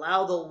 and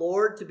allow the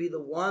Lord to be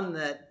the one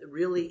that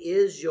really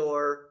is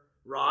your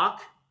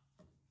rock,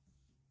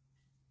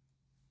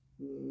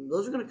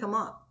 those are going to come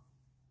up.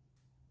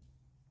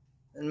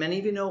 And many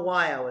of you know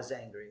why I was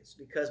angry. It's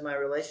because my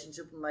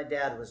relationship with my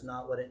dad was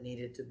not what it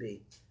needed to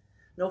be.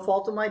 No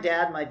fault of my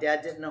dad. My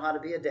dad didn't know how to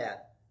be a dad.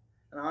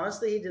 And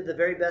honestly, he did the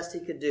very best he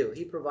could do.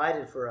 He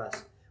provided for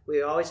us.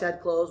 We always had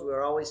clothes. We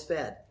were always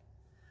fed.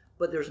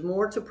 But there's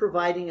more to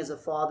providing as a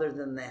father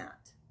than that.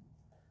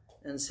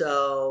 And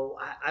so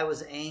I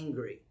was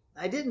angry.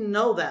 I didn't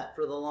know that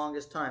for the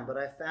longest time, but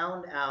I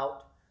found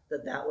out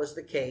that that was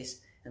the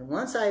case. And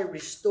once I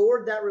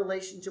restored that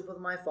relationship with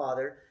my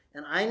father,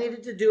 and I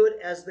needed to do it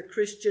as the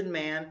Christian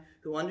man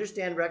who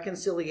understands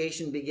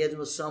reconciliation begins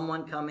with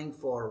someone coming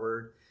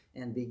forward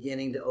and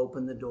beginning to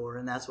open the door,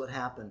 and that's what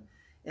happened.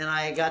 And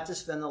I got to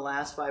spend the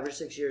last 5 or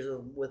 6 years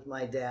with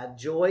my dad,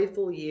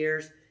 joyful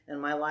years,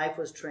 and my life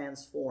was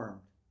transformed.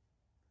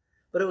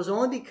 But it was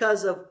only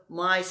because of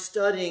my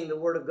studying the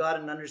Word of God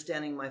and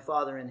understanding my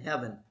Father in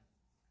heaven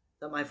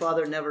that my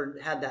father never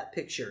had that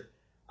picture.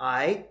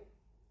 I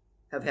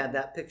have had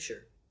that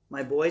picture.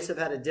 My boys have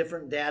had a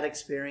different dad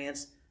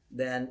experience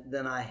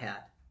than I had.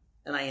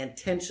 And I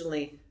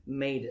intentionally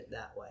made it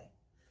that way.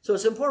 So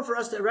it's important for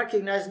us to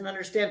recognize and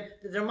understand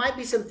that there might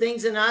be some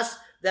things in us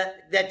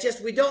that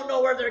just we don't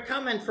know where they're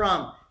coming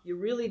from. You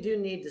really do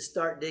need to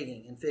start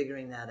digging and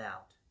figuring that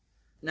out.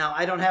 Now,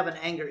 I don't have an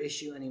anger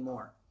issue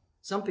anymore.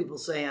 Some people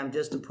say I'm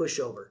just a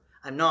pushover.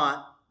 I'm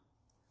not.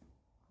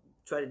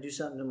 Try to do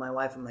something to my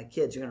wife and my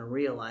kids, you're going to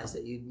realize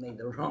that you made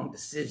the wrong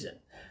decision.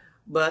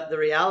 But the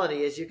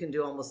reality is you can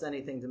do almost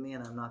anything to me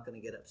and I'm not going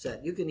to get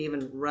upset. You can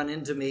even run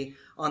into me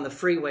on the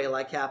freeway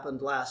like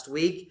happened last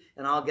week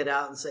and I'll get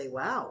out and say,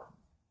 wow,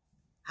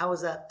 how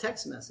was that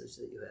text message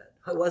that you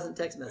had? It wasn't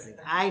text messaging.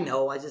 I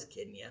know, I was just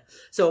kidding you.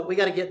 So we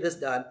got to get this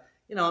done.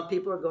 You know,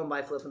 people are going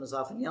by flipping us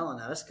off and yelling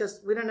at us because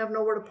we don't have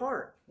nowhere to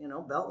park, you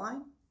know,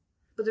 Beltline.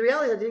 But the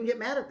reality is I didn't get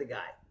mad at the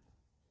guy.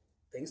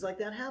 Things like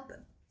that happen.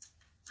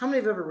 How many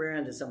have ever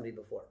rear-ended somebody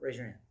before? Raise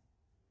your hand.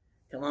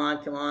 Come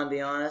on,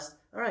 be honest.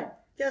 All right,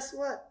 guess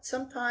what?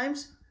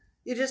 Sometimes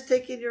you just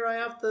take your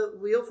eye off the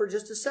wheel for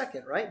just a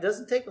second, right? It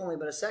doesn't take only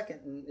but a second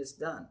and it's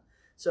done.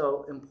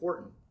 So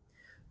important.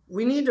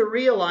 We need to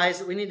realize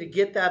that we need to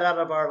get that out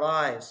of our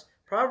lives.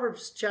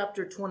 Proverbs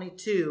chapter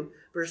 22,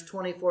 verse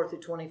 24 through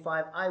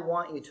 25, I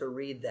want you to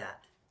read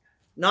that.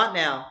 Not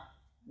now,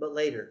 but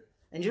later.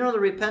 And you know the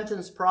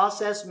repentance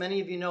process, many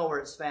of you know where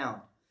it's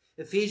found.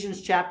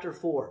 Ephesians chapter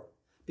 4,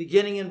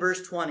 beginning in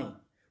verse 20,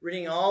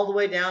 reading all the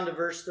way down to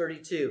verse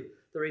 32.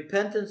 The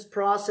repentance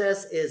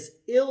process is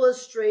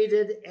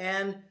illustrated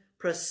and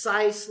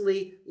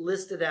precisely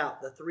listed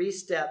out. The 3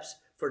 steps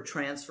for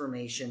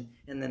transformation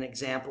and then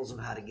examples of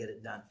how to get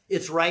it done.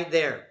 It's right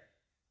there.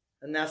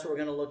 And that's what we're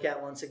going to look at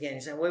once again.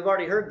 He's saying, we've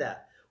already heard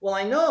that. Well,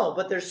 I know,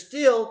 but there's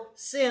still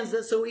sins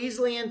that so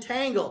easily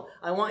entangle.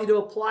 I want you to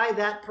apply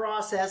that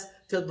process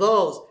to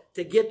those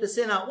to get the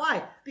sin out.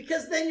 Why?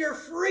 Because then you're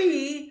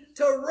free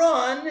to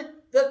run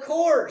the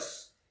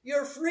course.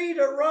 You're free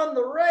to run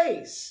the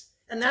race.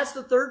 And that's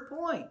the third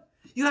point.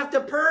 You have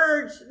to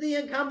purge the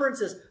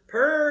encumbrances,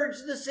 purge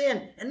the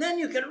sin, and then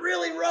you can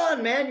really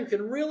run, man. You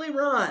can really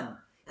run.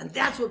 And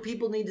that's what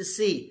people need to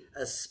see,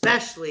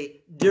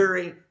 especially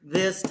during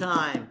this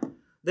time.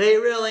 They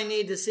really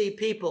need to see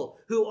people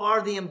who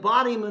are the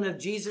embodiment of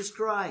Jesus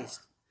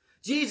Christ.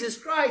 Jesus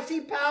Christ,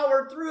 he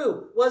powered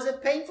through. Was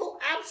it painful?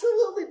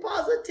 Absolutely,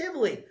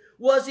 positively.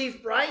 Was he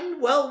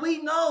frightened? Well,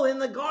 we know in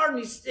the garden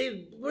he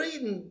stayed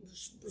bleeding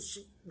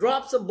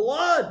drops of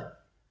blood.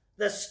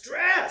 The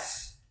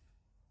stress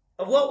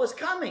of what was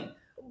coming.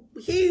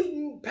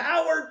 He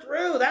powered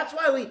through. That's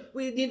why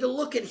we need to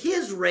look at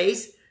his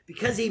race,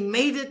 because he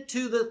made it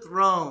to the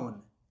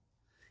throne.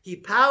 He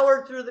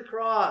powered through the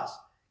cross.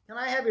 Can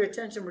I have your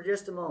attention for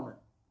just a moment?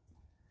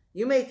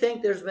 You may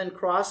think there's been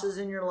crosses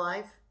in your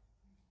life,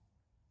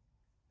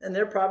 and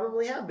there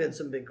probably have been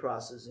some big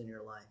crosses in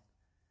your life.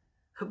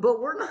 But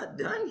we're not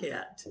done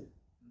yet.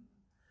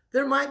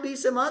 There might be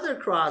some other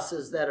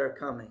crosses that are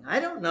coming. I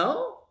don't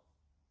know.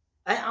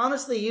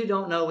 Honestly, you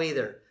don't know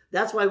either.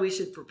 That's why we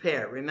should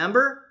prepare.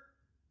 Remember?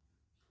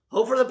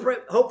 Hope for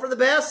the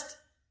best.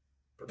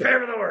 Prepare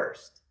for the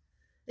worst.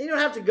 You don't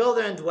have to go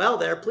there and dwell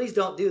there. Please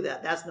don't do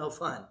that. That's no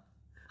fun.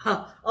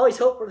 Always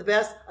hope for the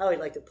best. I always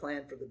like to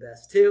plan for the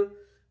best too.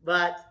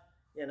 But,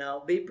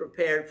 be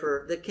prepared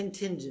for the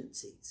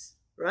contingencies.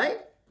 Right?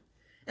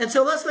 And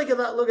so let's look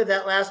at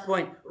that last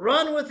point.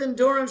 Run with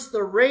endurance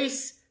the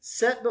race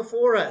set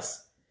before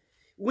us.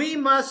 We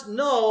must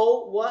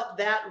know what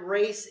that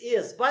race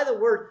is. By the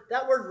word,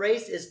 that word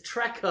race is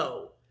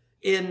treko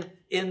in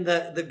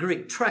the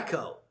Greek.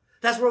 Treko.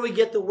 That's where we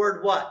get the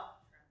word what?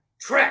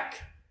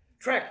 Trek.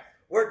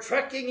 We're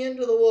trekking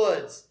into the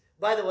woods.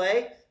 By the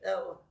way,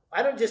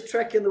 I don't just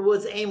trek in the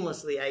woods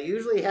aimlessly. I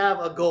usually have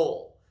a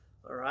goal.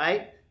 All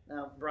right?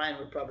 Now, Brian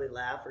would probably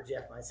laugh, or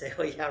Jeff might say,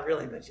 well, yeah,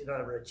 really, but you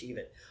don't ever achieve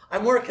it.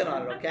 I'm working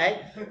on it,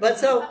 okay? But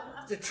so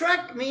the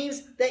trek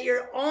means that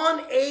you're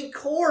on a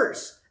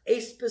course, a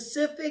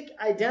specific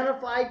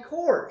identified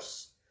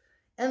course.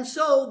 And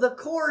so the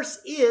course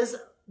is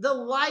the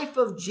life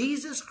of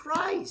Jesus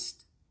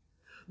Christ.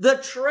 The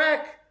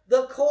trek,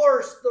 the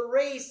course, the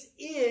race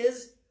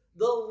is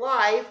the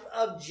life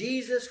of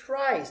Jesus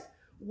Christ.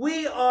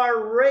 We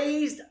are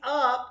raised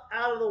up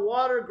out of the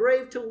water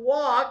grave to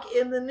walk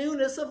in the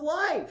newness of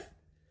life.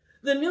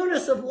 The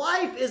newness of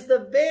life is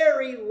the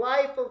very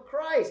life of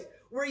Christ.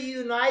 Were you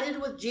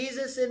united with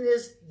Jesus in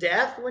his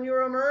death when you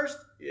were immersed?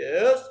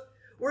 Yes.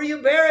 Were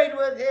you buried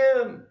with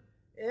him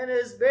in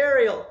his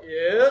burial?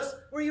 Yes.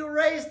 Were you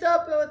raised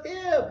up with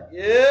him?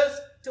 Yes.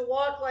 To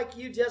walk like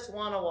you just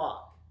want to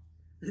walk?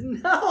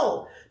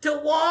 No.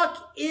 To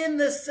walk in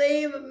the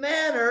same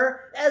manner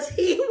as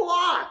he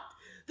walked.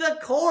 The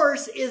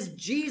course is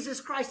Jesus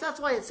Christ. That's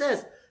why it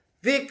says,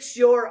 fix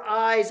your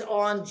eyes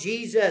on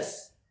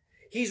Jesus.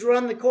 He's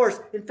run the course.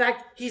 In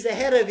fact, he's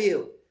ahead of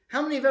you.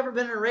 How many have ever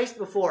been in a race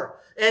before?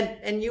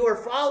 And you were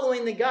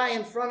following the guy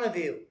in front of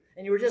you,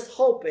 and you were just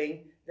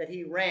hoping that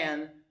he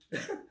ran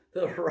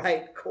the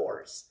right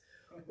course.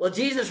 Well,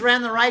 Jesus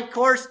ran the right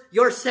course.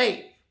 You're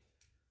safe.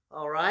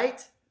 All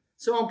right?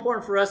 So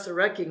important for us to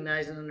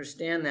recognize and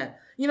understand that.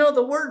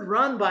 The word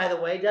run, by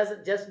the way,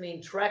 doesn't just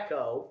mean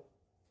treko.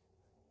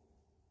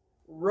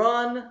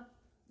 Run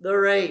the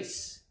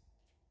race.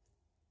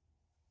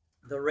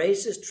 The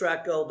race is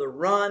treko. The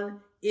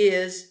run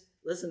is,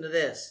 listen to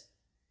this,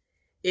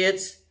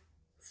 it's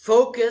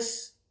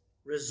focus,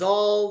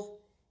 resolve,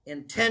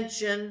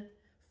 intention,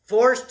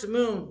 forced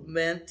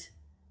movement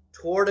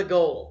toward a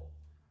goal.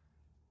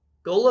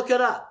 Go look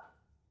it up.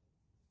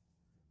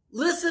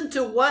 Listen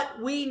to what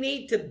we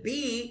need to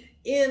be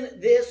in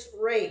this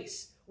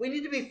race. We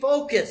need to be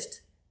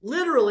focused.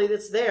 Literally,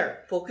 that's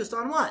there. Focused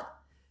on what?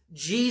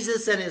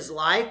 Jesus and his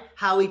life,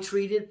 how he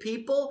treated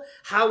people,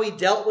 how he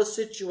dealt with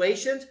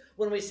situations.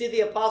 When we see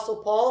the Apostle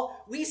Paul,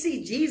 we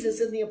see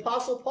Jesus in the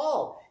Apostle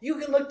Paul. You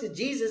can look to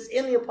Jesus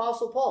in the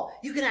Apostle Paul.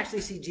 You can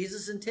actually see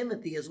Jesus in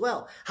Timothy as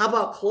well. How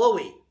about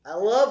Chloe? I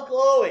love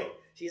Chloe.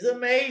 She's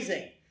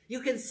amazing.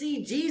 You can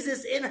see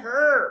Jesus in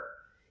her.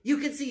 You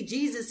can see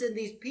Jesus in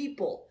these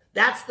people.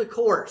 That's the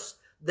course.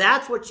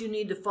 That's what you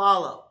need to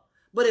follow.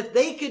 But if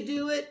they could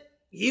do it,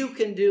 you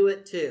can do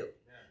it too.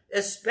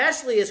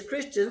 Especially as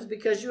Christians,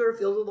 because you are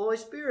filled with the Holy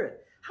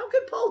Spirit. How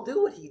could Paul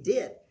do what he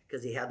did?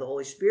 because he had the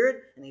Holy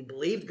Spirit and he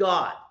believed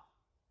God.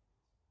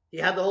 He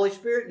had the Holy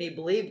Spirit and he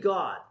believed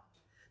God.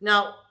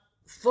 Now,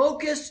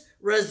 focus,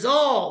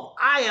 resolve.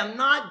 I am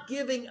not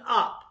giving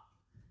up.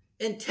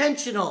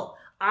 Intentional.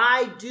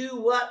 I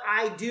do what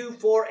I do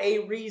for a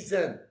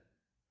reason.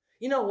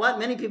 You know what?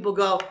 Many people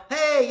go,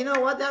 hey, you know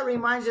what? That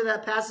reminds you of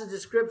that passage of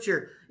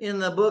Scripture in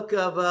the book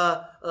of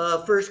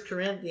 1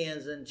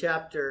 Corinthians in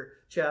chapter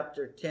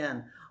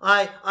 10.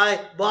 I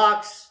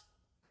box,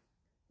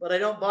 but I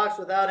don't box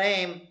without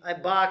aim. I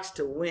box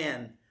to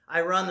win.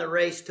 I run the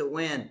race to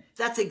win.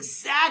 That's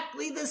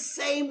exactly the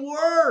same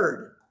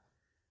word.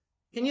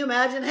 Can you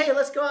imagine? Hey,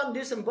 let's go out and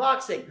do some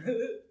boxing.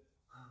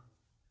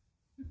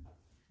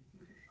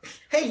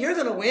 Hey, you're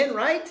going to win,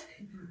 right?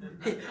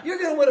 You're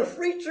going to win a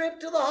free trip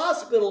to the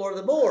hospital or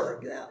the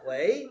morgue that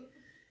way.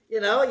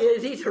 You know,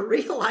 you need to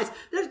realize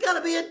there's got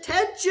to be a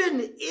tension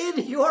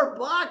in your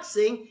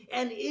boxing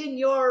and in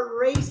your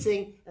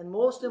racing, and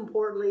most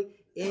importantly,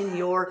 in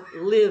your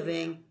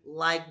living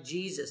like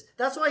Jesus.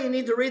 That's why you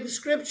need to read the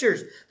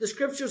Scriptures. The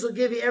Scriptures will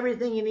give you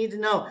everything you need to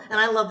know. And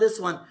I love this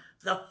one.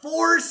 The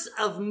force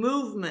of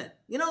movement.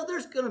 You know,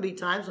 there's going to be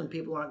times when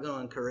people aren't going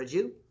to encourage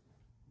you.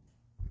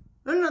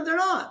 They're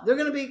not. They're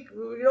going to be,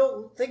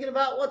 thinking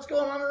about what's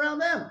going on around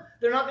them.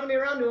 They're not going to be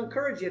around to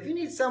encourage you. If you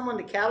need someone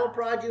to cattle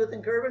prod you with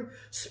encouragement,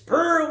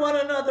 spur one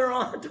another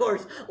on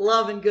towards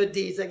love and good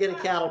deeds. I get a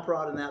cattle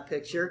prod in that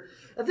picture.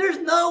 If there's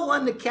no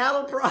one to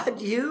cattle prod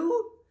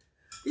you,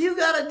 you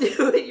got to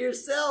do it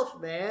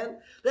yourself, man.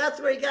 That's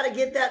where you got to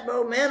get that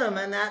momentum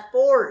and that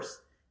force.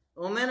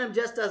 Momentum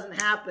just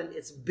doesn't happen.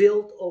 It's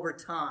built over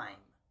time.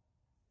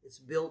 It's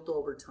built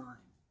over time.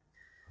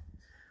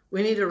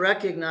 We need to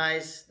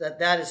recognize that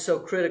that is so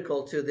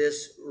critical to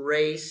this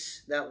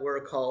race that we're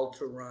called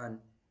to run.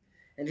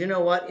 And you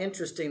know what?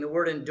 Interesting. The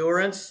word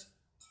endurance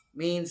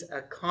means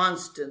a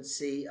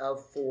constancy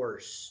of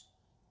force.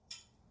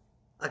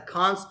 A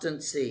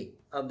constancy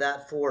of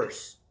that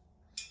force.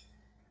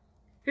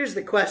 Here's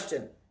the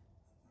question.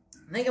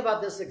 Think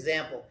about this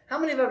example. How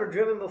many have ever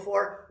driven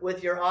before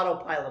with your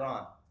autopilot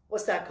on?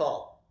 What's that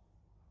called?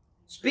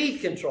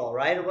 Speed control,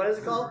 right? Or what is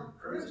it called?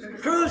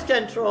 Cruise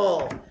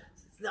control.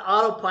 The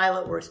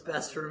autopilot works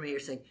best for me. You're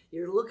saying,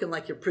 you're looking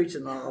like you're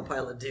preaching on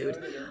autopilot,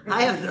 dude.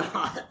 I am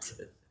not.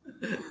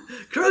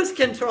 Cruise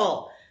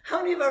control. How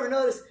many of you have ever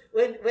noticed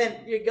when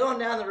you're going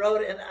down the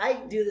road, and I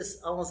do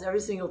this almost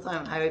every single time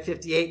on Highway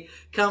 58,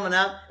 coming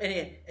up,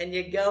 and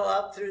you go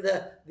up through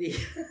the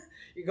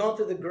you're going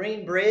through the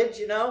green bridge,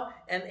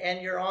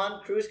 and you're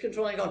on cruise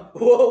control, and you're going,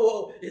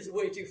 whoa, it's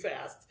way too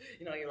fast.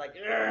 You're like,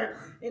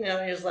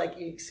 you're just like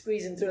you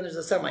squeezing through, and there's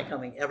a semi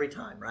coming every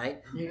time,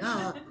 right?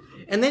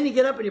 And then you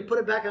get up and you put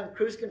it back on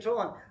cruise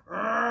control,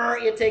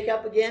 and you take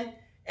up again,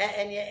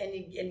 and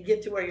you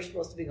get to where you're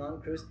supposed to be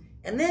going cruise,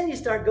 and then you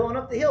start going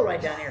up the hill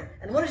right down here.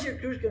 And what does your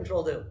cruise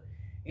control do?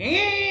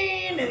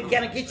 And it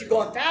kind of gets you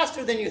going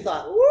faster than you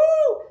thought.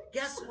 Woo!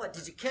 Guess what?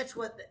 Did you catch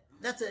what?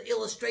 That's an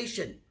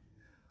illustration.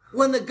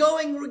 When the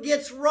going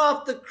gets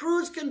rough, the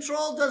cruise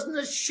control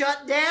doesn't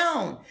shut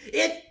down.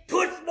 It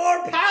puts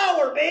more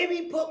power,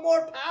 baby. Put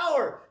more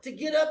power to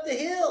get up the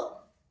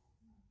hill.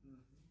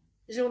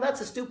 You say, well,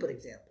 that's a stupid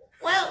example.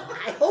 Well,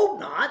 I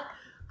hope not.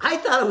 I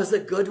thought it was a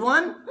good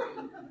one.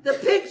 The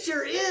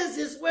picture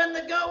is when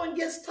the going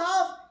gets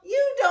tough,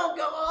 you don't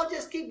go, I'll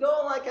just keep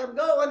going like I'm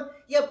going.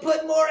 You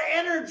put more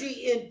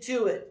energy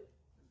into it.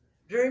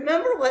 Do you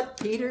remember what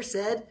Peter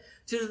said?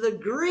 To the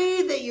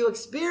degree that you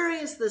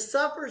experience the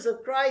sufferings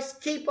of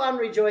Christ, keep on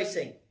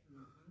rejoicing.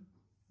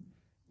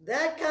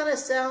 That kind of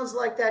sounds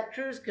like that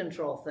cruise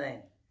control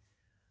thing.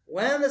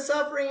 When the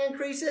suffering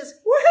increases,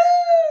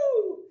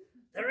 woohoo!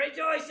 The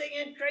rejoicing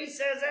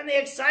increases and the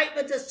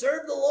excitement to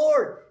serve the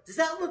Lord. Does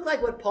that look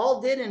like what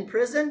Paul did in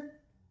prison?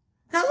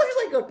 That looks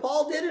like what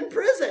Paul did in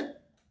prison.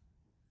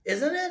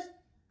 Isn't it?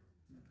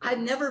 I've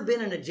never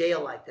been in a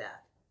jail like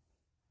that.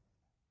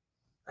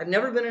 I've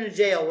never been in a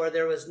jail where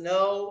there was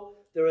no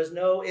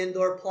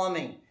indoor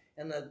plumbing,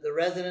 and the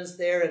residents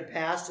there in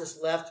past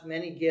just left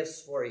many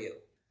gifts for you.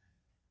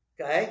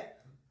 Okay?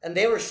 And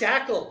they were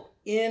shackled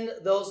in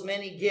those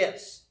many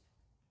gifts.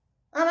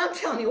 And I'm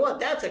telling you what,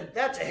 that's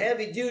a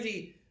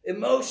heavy-duty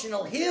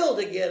emotional hill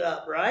to get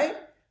up, right?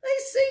 They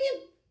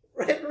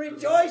singing,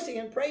 rejoicing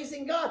and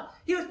praising God.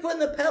 He was putting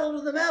the pedal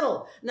to the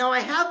metal. Now, I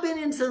have been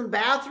in some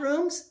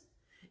bathrooms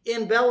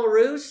in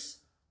Belarus,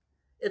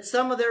 at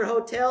some of their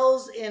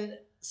hotels in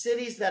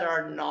cities that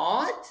are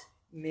not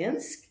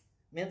Minsk.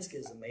 Minsk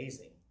is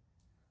amazing.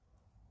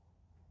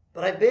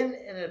 But I've been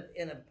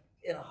in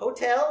a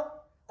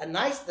hotel, the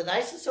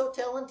nicest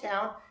hotel in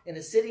town, in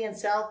a city in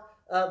South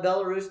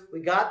Belarus.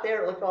 We got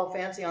there, it looked all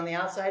fancy on the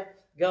outside.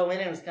 Go in,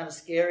 and it was kind of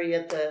scary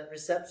at the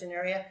reception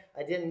area.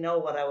 I didn't know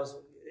it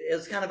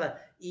was kind of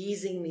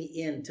easing me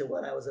into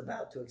what I was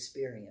about to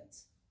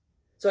experience.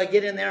 So I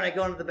get in there and I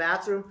go into the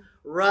bathroom,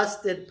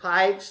 rusted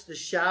pipes, the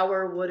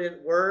shower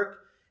wouldn't work.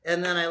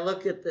 And then I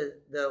look at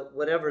the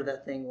whatever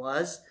that thing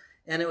was,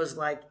 and it was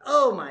like,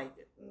 oh my,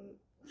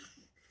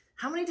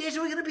 how many days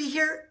are we going to be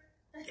here?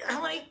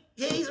 How many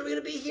days are we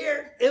going to be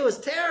here? It was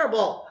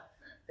terrible.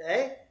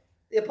 Okay?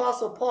 The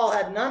Apostle Paul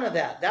had none of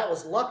that. That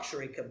was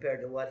luxury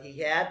compared to what he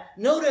had.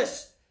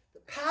 Notice, the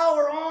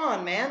power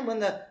on, man. When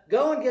the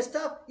going gets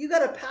tough, you got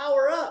to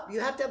power up. You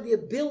have to have the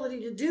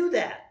ability to do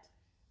that.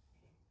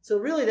 So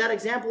really, that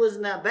example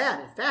isn't that bad.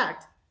 In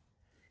fact,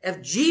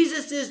 if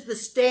Jesus is the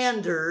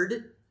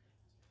standard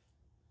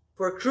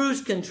for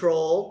cruise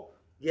control,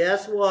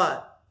 guess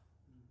what?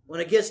 When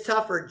it gets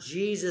tougher,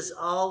 Jesus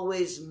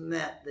always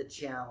met the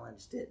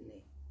challenge, didn't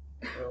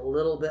he? A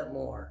little bit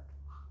more.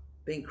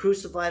 Being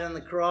crucified on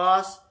the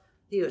cross,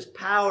 he was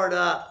powered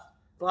up.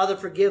 Father,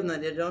 forgive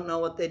them. They don't know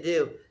what they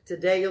do.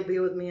 Today you'll be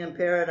with me in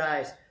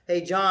paradise.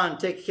 Hey, John,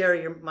 take care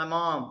of my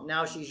mom.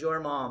 Now she's your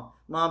mom.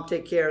 Mom,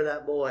 take care of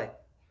that boy.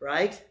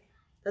 Right?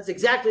 That's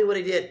exactly what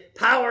he did.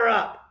 Power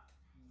up.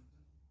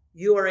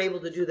 You are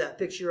able to do that.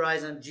 Fix your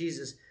eyes on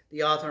Jesus,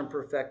 the author and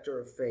perfecter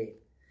of faith.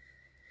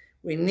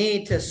 We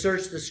need to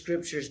search the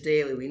scriptures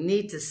daily. We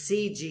need to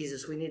see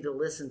Jesus. We need to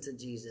listen to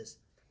Jesus.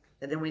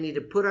 And then we need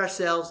to put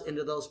ourselves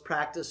into those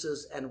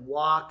practices and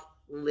walk,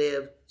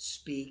 live,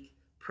 speak,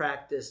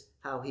 practice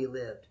how he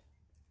lived.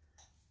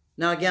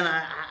 Now, again,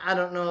 I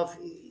don't know if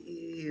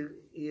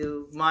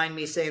you mind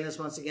me saying this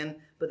once again,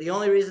 but the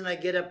only reason I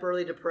get up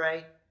early to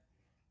pray,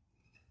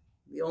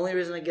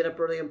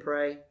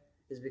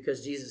 is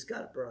because Jesus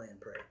got up early and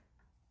prayed.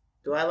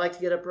 Do I like to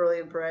get up early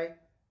and pray?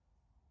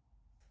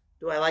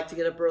 Do I like to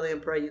get up early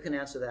and pray? You can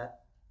answer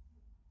that.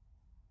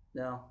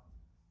 No,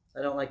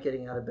 I don't like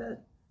getting out of bed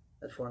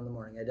at 4 a.m.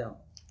 I don't.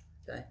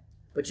 Okay?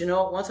 But you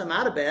know, once I'm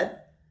out of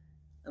bed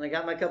and I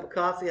got my cup of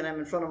coffee and I'm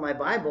in front of my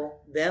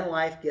Bible, then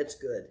life gets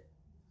good.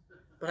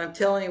 But I'm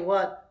telling you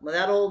what,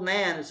 that old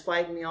man is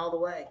fighting me all the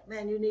way.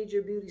 Man, you need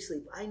your beauty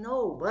sleep. I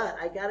know, but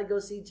I got to go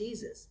see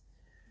Jesus.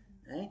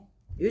 Okay?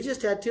 You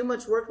just had too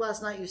much work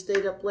last night. You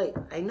stayed up late.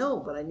 I know,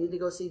 but I need to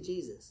go see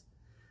Jesus.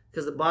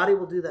 Because the body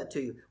will do that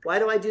to you. Why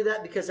do I do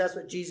that? Because that's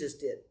what Jesus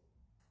did.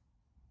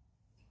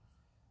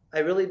 I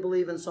really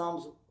believe in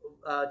Psalms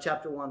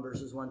chapter 1,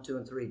 verses 1, 2,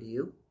 and 3. Do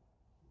you?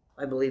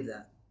 I believe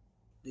that.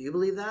 Do you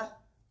believe that?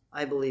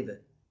 I believe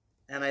it.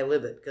 And I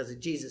live it because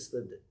Jesus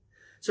lived it.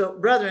 So,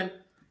 brethren,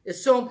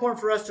 it's so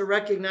important for us to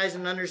recognize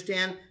and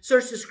understand,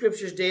 search the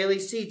scriptures daily,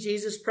 see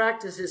Jesus,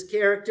 practice his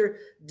character,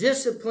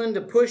 discipline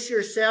to push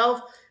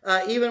yourself,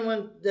 even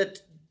when the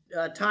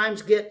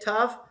times get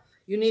tough.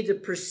 You need to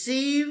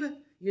perceive,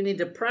 you need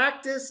to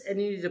practice, and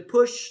you need to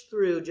push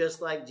through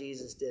just like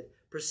Jesus did.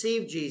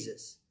 Perceive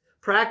Jesus,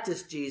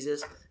 practice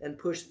Jesus, and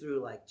push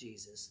through like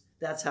Jesus.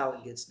 That's how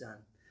it gets done.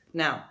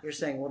 Now, you're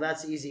saying, well,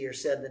 that's easier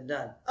said than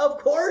done. Of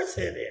course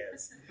it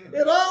is.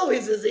 It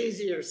always is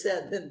easier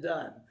said than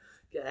done.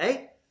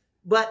 Okay?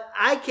 But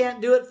I can't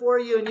do it for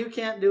you, and you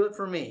can't do it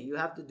for me. You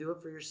have to do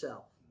it for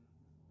yourself.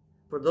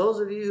 For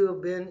those of you who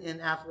have been in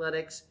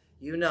athletics,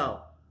 you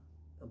know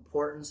the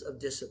importance of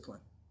discipline.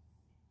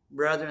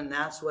 Brethren,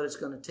 that's what it's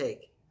going to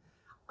take.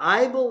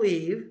 I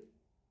believe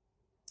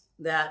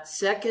that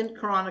 2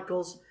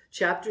 Chronicles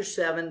chapter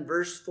 7,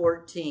 verse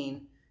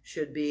 14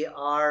 should be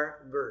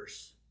our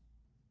verse.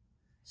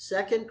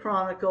 2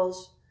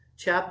 Chronicles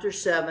chapter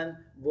 7,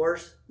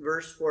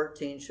 verse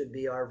 14 should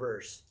be our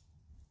verse.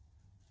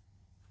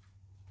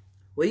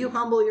 Will you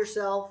humble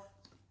yourself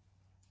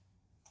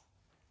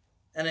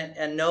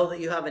and know that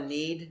you have a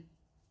need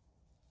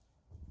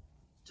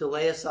to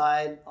lay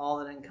aside all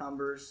that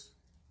encumbers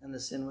and the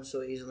sin which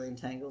so easily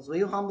entangles? Will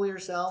you humble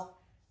yourself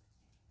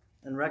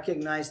and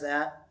recognize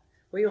that?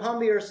 Will you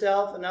humble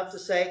yourself enough to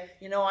say,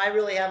 you know, I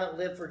really haven't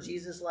lived for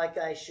Jesus like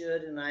I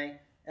should, and I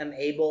am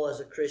able as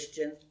a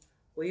Christian?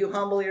 Will you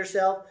humble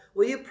yourself?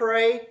 Will you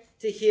pray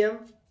to him?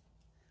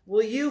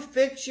 Will you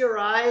fix your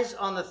eyes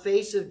on the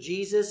face of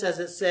Jesus, as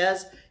it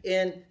says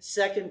in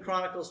 2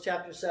 Chronicles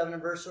chapter 7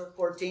 and verse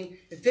 14?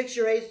 And fix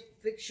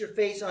your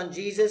face on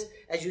Jesus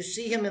as you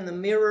see him in the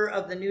mirror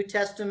of the New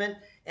Testament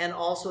and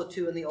also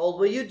too in the Old.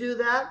 Will you do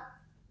that?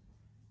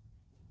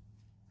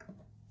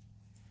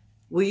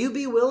 Will you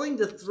be willing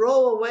to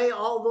throw away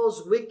all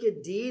those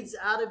wicked deeds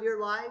out of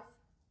your life?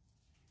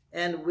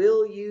 And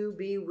will you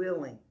be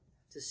willing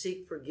to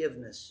seek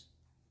forgiveness?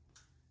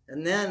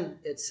 And then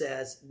it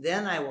says,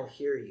 then I will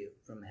hear you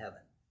from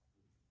heaven.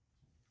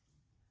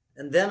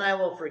 And then I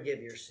will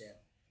forgive your sin.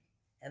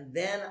 And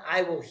then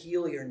I will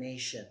heal your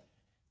nation.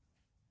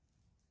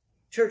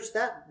 Church,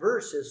 that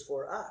verse is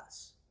for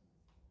us.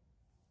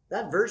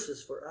 That verse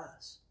is for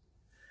us.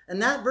 And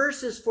that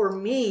verse is for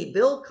me,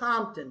 Bill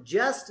Compton,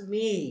 just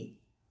me.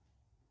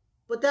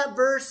 But that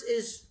verse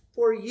is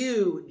for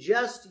you,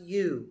 just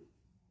you.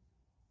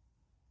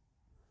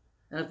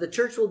 And if the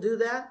church will do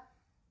that,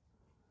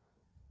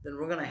 then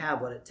we're going to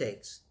have what it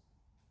takes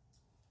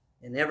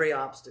in every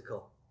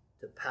obstacle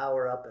to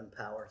power up and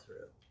power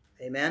through.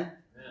 Amen?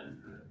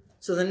 Amen.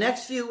 So the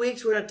next few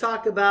weeks, we're going to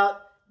talk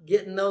about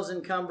getting those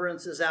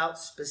encumbrances out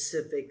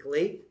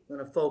specifically. We're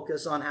going to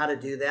focus on how to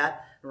do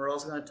that. And we're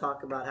also going to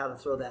talk about how to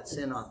throw that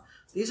sin off.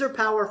 These are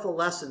powerful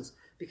lessons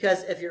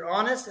because if you're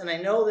honest, and I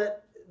know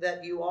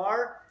that you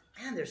are,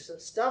 man, there's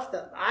some stuff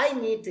that I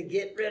need to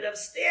get rid of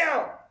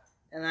still.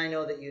 And I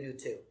know that you do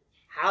too.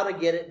 how to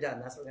get it done.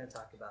 That's what we're going to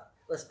talk about.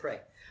 Let's pray.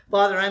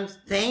 Father, I'm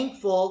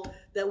thankful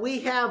that we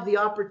have the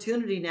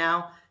opportunity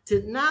now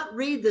to not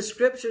read the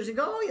scriptures and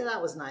go, oh, yeah,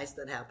 that was nice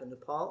that happened to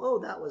Paul. Oh,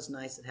 that was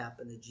nice that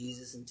happened to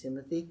Jesus and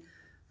Timothy.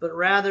 But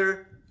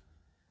rather,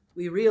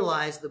 we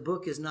realize the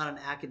book is not an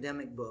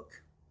academic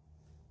book.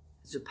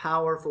 It's a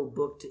powerful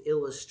book to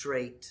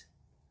illustrate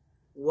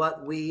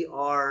what we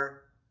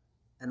are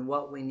and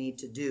what we need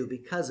to do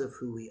because of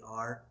who we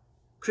are.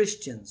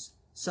 Christians,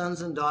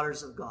 sons and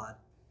daughters of God.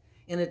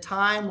 In a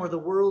time where the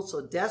world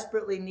so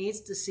desperately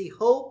needs to see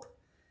hope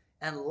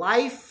and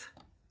life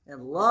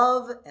and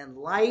love and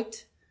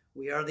light,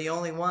 we are the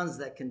only ones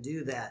that can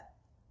do that.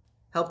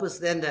 Help us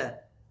then to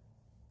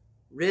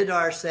rid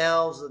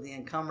ourselves of the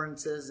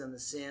encumbrances and the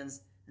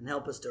sins, and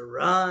help us to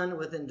run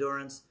with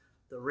endurance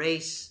the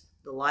race,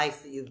 the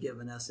life that you've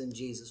given us in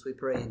Jesus. We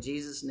pray in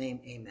Jesus' name,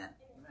 amen.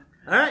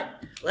 All right,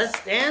 let's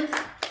stand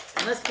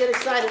and let's get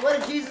excited. What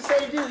did Jesus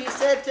say to do? He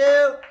said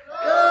to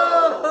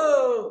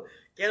go.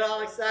 Get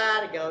all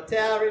excited, go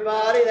tell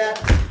everybody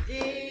that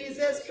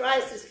Jesus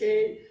Christ is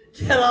King.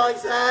 Get all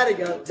excited,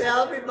 go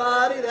tell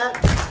everybody that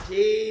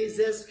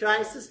Jesus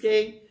Christ is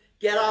King.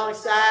 Get all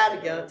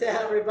excited, go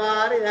tell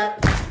everybody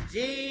that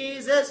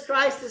Jesus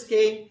Christ is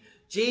King.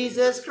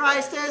 Jesus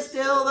Christ is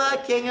still the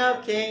King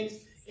of Kings,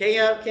 King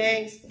of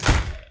Kings.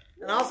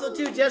 And also,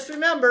 too, just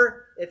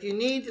remember, if you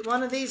need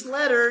one of these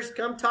letters,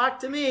 come talk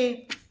to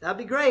me. That'd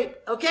be great.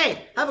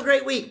 Okay, have a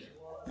great week.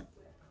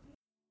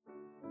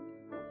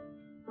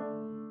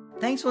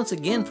 Thanks once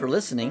again for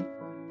listening.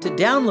 To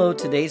download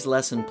today's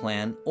lesson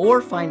plan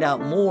or find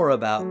out more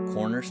about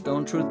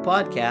Cornerstone Truth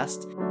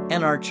Podcast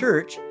and our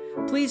church,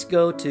 please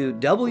go to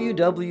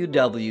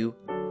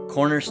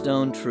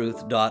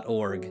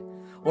www.cornerstonetruth.org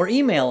or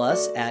email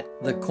us at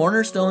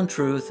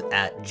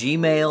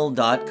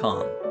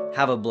thecornerstonetruth@gmail.com.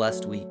 Have a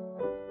blessed week.